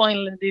the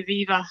final in the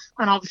Aviva,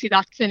 and obviously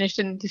that finished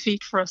in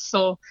defeat for us.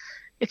 So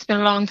it's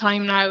been a long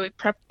time now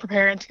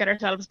preparing to get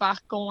ourselves back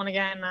going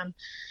again, and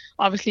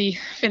obviously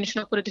finishing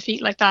up with a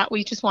defeat like that,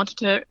 we just wanted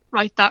to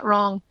right that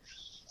wrong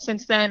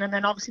since then. And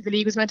then obviously the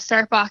league was meant to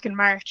start back in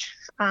March,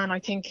 and I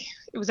think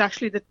it was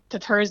actually the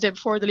Thursday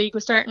before the league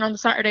was starting on the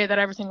Saturday that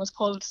everything was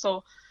pulled.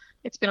 So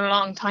it's been a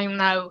long time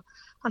now,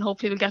 and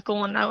hopefully we'll get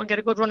going now and get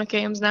a good run of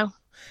games now.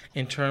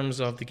 In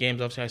terms of the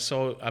games, obviously I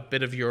saw a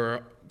bit of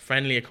your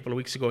friendly a couple of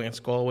weeks ago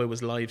against Galway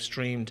was live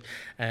streamed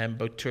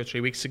about 2 or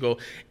 3 weeks ago.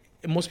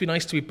 It must be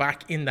nice to be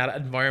back in that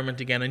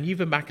environment again, and you've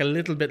been back a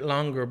little bit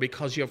longer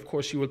because you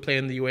will play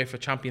in the UEFA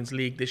Champions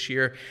League this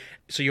year.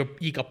 So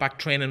you got back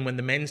training when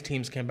the men's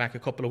teams came back a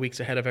couple of weeks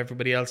ahead of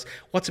everybody else.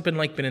 What's it been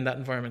like being in that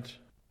environment?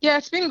 Yeah,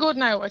 it's been good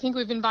now. I think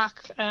we've been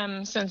back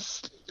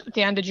since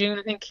the end of June,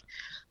 I think,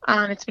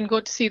 and it's been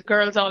good to see the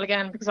girls all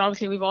again because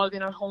obviously we've all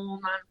been at home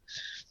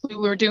and we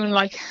were doing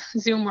like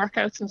Zoom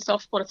workouts and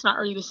stuff, but it's not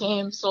really the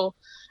same. So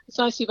it's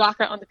nice to be back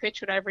out on the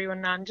pitch with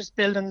everyone and just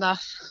building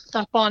that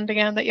bond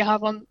again that you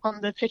have on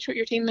the pitch with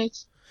your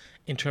teammates.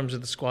 In terms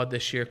of the squad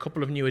this year, a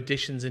couple of new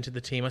additions into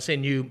the team. I say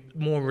new,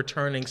 more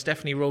returning.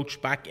 Stephanie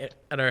Roach back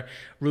at her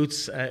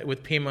roots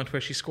with Peamount,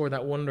 where she scored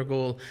that wonder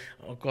goal.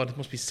 Oh God, it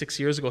must be 7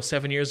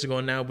 years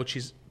ago now, but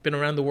she's been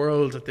around the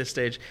world at this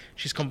stage.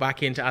 She's come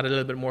back in to add a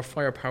little bit more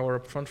firepower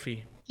up front for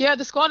you. Yeah,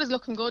 the squad is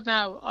looking good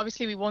now.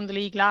 Obviously, we won the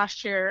league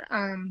last year.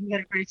 We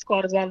had a great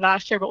squad as well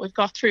last year, but we've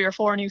got 3 or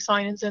 4 new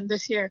signings in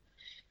this year.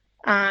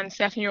 And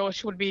Stephanie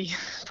Roach would be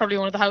probably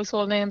one of the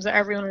household names that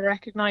everyone will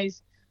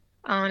recognise.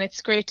 And it's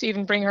great to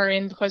even bring her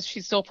in because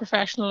she's so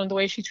professional in the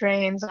way she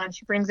trains and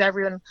she brings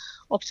everyone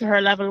up to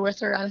her level with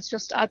her, and it's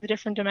just adds a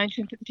different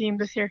dimension to the team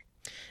this year.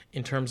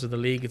 In terms of the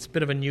league, it's a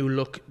bit of a new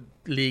look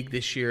league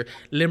this year.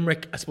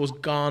 Limerick, I suppose,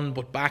 gone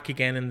but back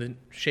again in the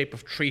shape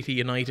of Treaty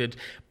United.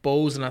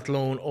 Bows and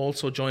Athlone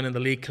also joining the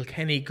league.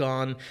 Kilkenny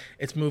gone.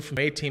 It's moved from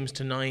 8 teams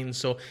to 9.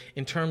 So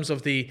in terms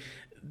of the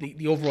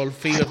overall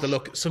feel of the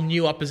look, some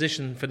new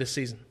opposition for this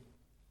season.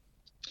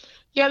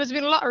 Yeah, there's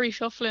been a lot of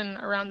reshuffling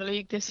around the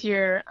league this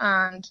year,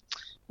 and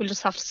we'll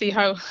just have to see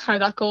how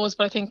that goes.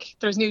 But I think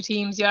there's new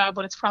teams, yeah,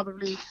 but it's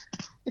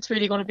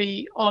really going to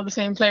be all the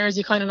same players.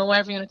 You kind of know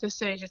everyone at this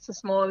stage. It's a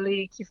small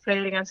league. You've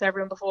played against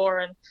everyone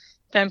before, and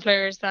them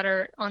players that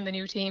are on the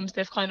new teams,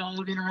 they've kind of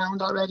all been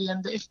around already,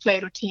 and they've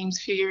played with teams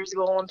a few years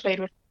ago and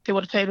they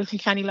would have played with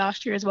Kilkenny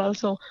last year as well.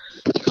 So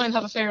you kind of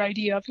have a fair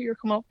idea of who you're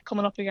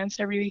coming up against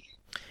every week.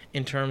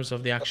 In terms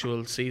of the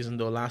actual season,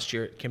 though, last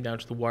year it came down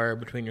to the wire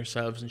between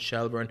yourselves and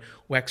Shelbourne.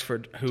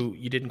 Wexford, who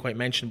you didn't quite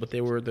mention, but they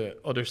were the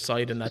other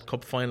side in that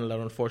cup final that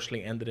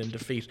unfortunately ended in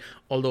defeat.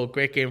 Although a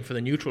great game for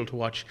the neutral to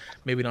watch,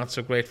 maybe not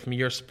so great from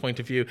your point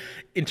of view.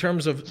 In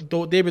terms of,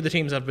 though they were the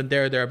teams that have been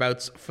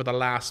thereabouts for the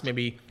last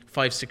maybe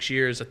 5-6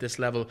 years at this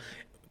level,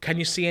 can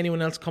you see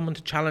anyone else coming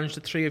to challenge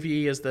the three of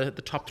you as the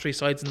top 3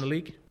 sides in the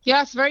league?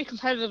 Yeah, it's a very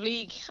competitive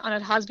league, and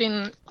it has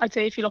been, I'd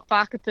say, if you look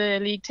back at the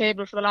league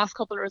table for the last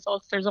couple of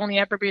results, there's only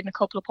ever been a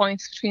couple of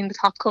points between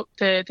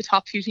the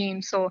top few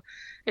teams, so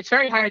it's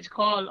very hard to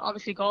call.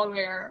 Obviously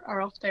Galway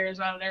are up there as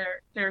well.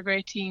 They're a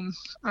great team,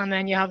 and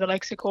then you have the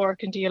likes of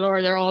Cork and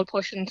DLR. They're all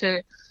pushing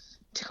to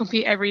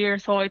compete every year,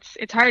 so it's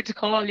hard to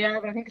call, yeah,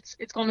 but I think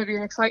it's going to be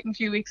an exciting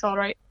few weeks, all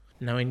right.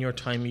 Now, in your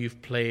time, you've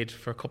played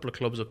for a couple of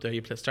clubs up there.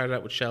 You started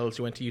out with Shells,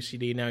 you went to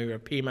UCD, now you're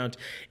at Peamount.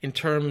 In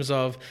terms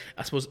of,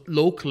 I suppose,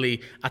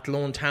 locally,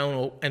 Athlone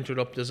Town entered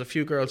up. There's a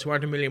few girls who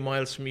aren't a million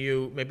miles from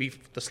you, maybe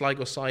the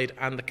Sligo side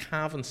and the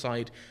Cavan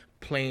side,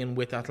 playing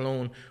with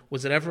Athlone.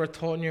 Was it ever a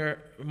thought in your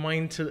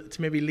mind to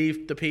maybe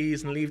leave the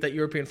Peas and leave that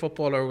European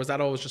football, or was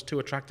that always just too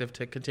attractive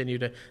to continue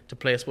to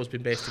play? I suppose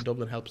being based in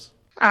Dublin helps.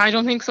 I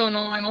don't think so, no.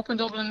 I'm up in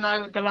Dublin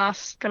now the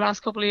last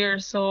couple of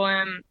years, so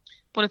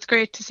but it's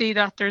great to see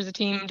that there's a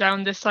team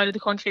down this side of the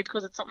country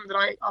because it's something that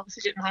I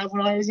obviously didn't have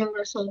when I was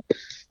younger. So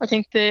I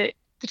think the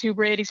 2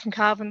 Bradys from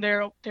Cavan,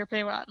 they're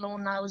playing with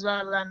Athlone now as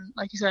well, and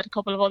like you said, a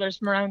couple of others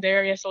from around the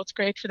area. So it's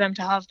great for them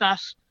to have that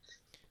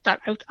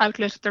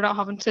outlet. They're not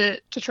having to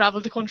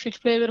travel the country to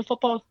play a bit of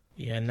football.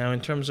 Yeah, now in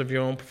terms of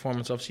your own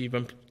performance, obviously you've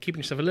been keeping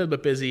yourself a little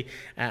bit busy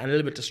and a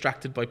little bit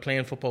distracted by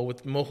playing football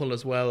with Muhull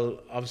as well.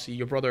 Obviously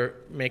your brother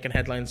making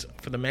headlines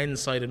for the men's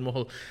side in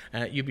Muhull.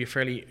 You'd be a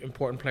fairly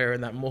important player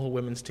in that Muhull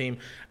women's team.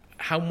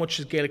 How much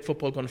is Gaelic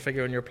football going to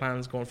figure in your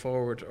plans going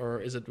forward,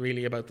 or is it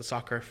really about the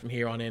soccer from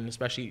here on in,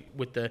 especially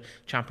with the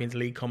Champions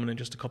League coming in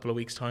just a couple of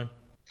weeks' time?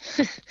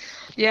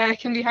 Yeah, it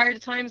can be hard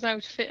at times now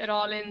to fit it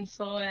all in.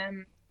 So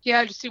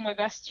I'll just do my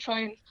best to try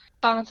and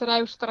balance it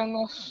out, that I'm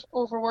not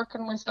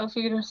overworking myself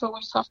either. So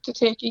we just have to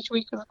take each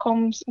week as it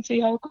comes and see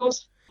how it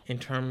goes. In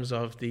terms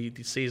of the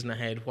season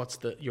ahead, what's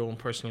your own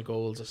personal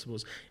goals? I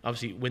suppose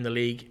obviously win the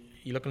league.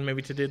 You looking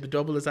maybe to do the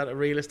double? Is that a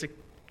realistic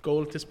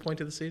goal at this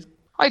point of the season?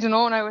 I don't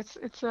know now.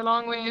 It's a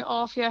long way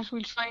off yet.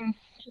 We'll try and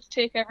just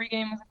take every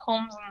game as it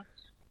comes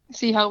and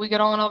see how we get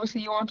on.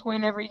 Obviously, you want to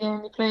win every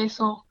game you play,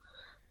 so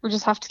we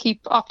just have to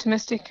keep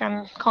optimistic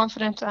and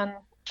confident and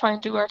try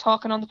and do our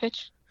talking on the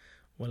pitch.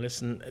 Well,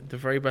 listen, the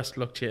very best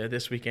luck to you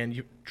this weekend.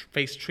 You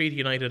face Treaty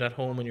United at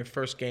home in your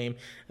first game.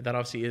 That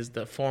obviously is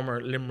the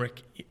former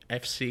Limerick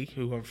FC,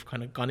 who have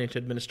kind of gone into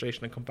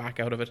administration and come back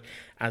out of it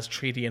as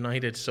Treaty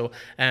United. So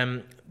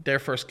their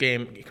first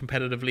game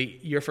competitively,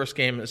 your first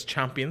game as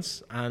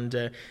champions.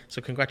 And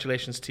so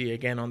congratulations to you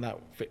again on that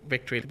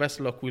victory. The best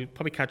of luck. We'll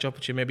probably catch up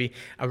with you maybe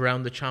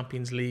around the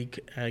Champions League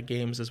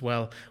games as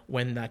well,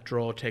 when that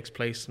draw takes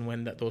place and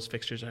when those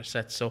fixtures are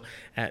set. So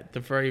the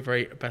very,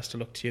 very best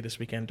of luck to you this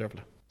weekend, Dervla.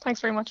 Thanks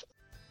very much.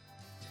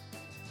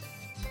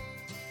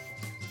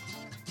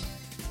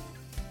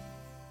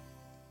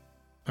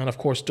 And of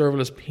course,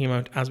 Dervla's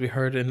Peamount, as we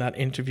heard in that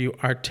interview,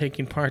 are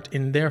taking part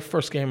in their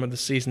first game of the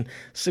season.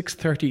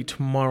 6:30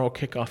 tomorrow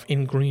kickoff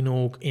in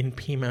Greenogue in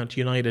Peamount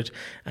United,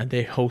 and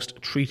they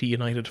host Treaty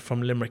United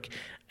from Limerick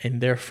in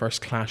their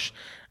first clash.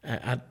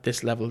 At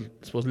this level, I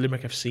suppose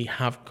Limerick FC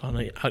have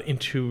gone out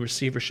into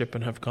receivership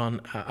and have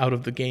gone out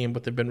of the game,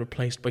 but they've been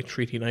replaced by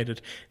Treaty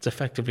United. It's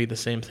effectively the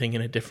same thing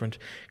in a different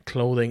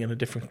clothing and a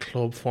different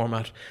club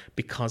format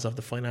because of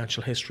the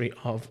financial history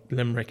of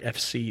Limerick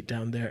FC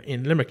down there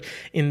in Limerick.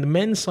 In the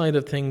men's side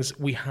of things,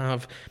 we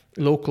have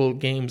local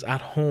games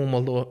at home,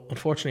 although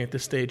unfortunately at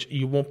this stage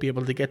you won't be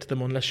able to get to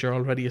them unless you're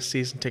already a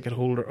season ticket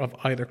holder of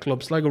either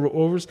club. Sligo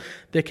Rovers,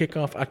 they kick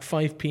off at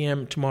 5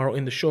 p.m. tomorrow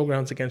in the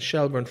showgrounds against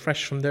Shelbourne,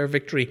 fresh from their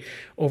victory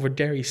over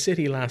Derry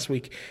City last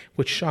week,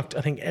 which shocked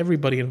I think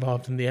everybody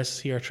involved in the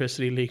SSE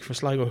Airtricity League. For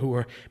Sligo, who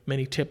were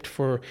many tipped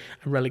for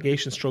a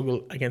relegation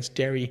struggle against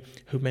Derry,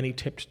 who many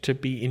tipped to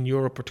be in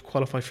Europe or to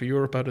qualify for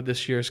Europe out of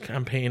this year's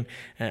campaign,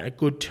 a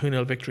good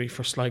 2-0 victory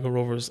for Sligo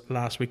Rovers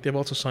last week. They've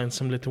also signed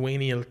some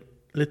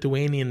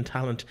Lithuanian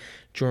talent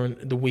during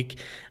the week.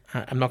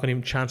 I'm not going to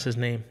even chance his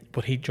name,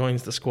 but he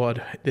joins the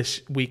squad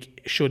this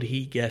week should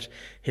he get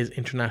his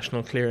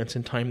international clearance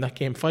in time. That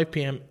game 5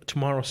 p.m.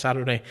 tomorrow,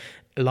 Saturday,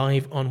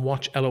 live on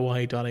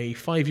watchloi.ie.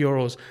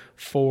 €5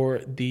 for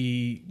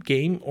the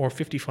game or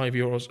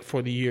 €55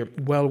 for the year.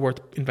 Well worth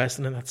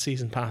investing in that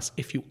season pass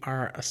if you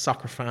are a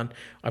soccer fan.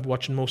 I've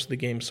watched most of the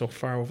games so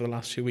far over the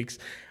last few weeks,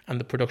 and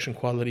the production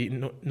quality,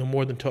 no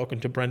more than talking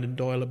to Brendan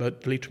Doyle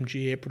about the Leitrim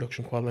GA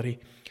production quality.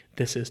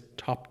 This is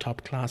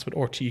top class with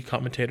RTE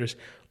commentators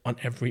on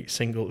every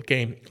single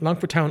game.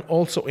 Longford Town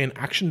also in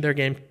action. Their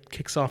game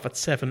kicks off at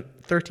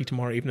 7:30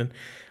 tomorrow evening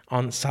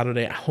on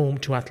Saturday at home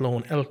to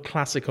Athlone. El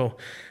Clasico,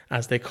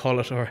 as they call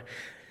it, or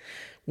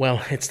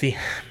well, it's the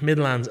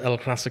Midlands El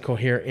Clasico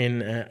here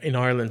in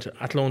Ireland.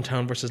 Athlone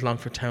Town versus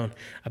Longford Town,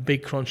 a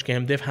big crunch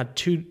game. They've had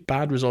two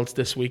bad results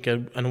this week,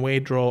 an away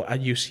draw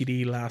at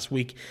UCD last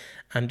week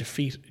and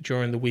defeat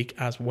during the week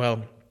as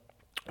well.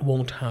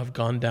 Won't have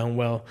gone down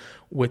well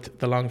with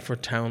the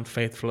Longford Town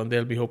faithful, and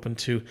they'll be hoping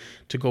to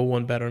go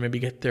one better and maybe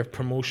get their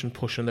promotion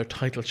push and their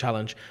title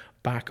challenge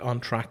back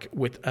on track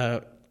with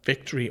a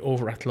victory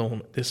over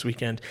Athlone this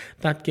weekend.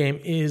 That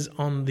game is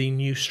on the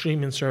new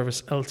streaming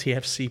service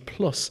LTFC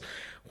Plus,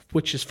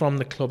 which is from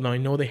the club. Now I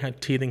know they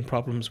had teething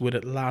problems with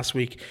it last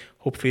week.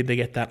 Hopefully they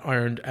get that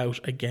ironed out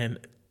again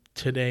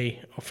today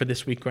or for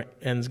this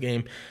weekend's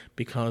game,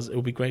 because it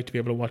would be great to be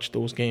able to watch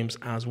those games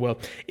as well.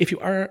 If you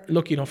are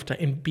lucky enough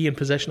to be in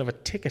possession of a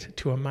ticket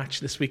to a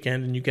match this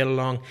weekend and you get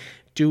along,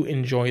 do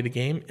enjoy the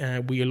game.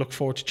 We look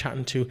forward to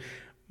chatting to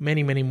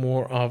many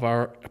more of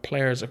our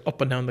players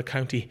up and down the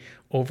county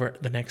over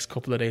the next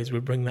couple of days.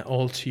 We'll bring that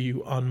all to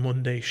you on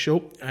Monday's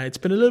show. It's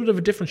been a little bit of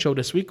a different show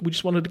this week. We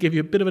just wanted to give you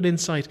a bit of an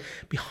insight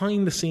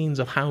behind the scenes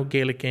of how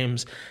Gaelic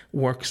Games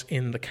works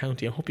in the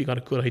county. I hope you got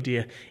a good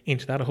idea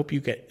into that. I hope you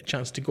get a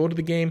chance to go to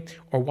the game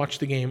or watch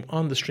the game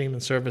on the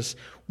streaming service.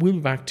 We'll be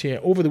back to you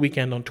over the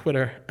weekend on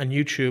Twitter and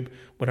YouTube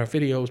with our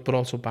videos, but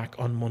also back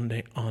on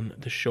Monday on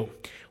the show.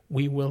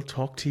 We will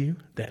talk to you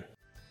then.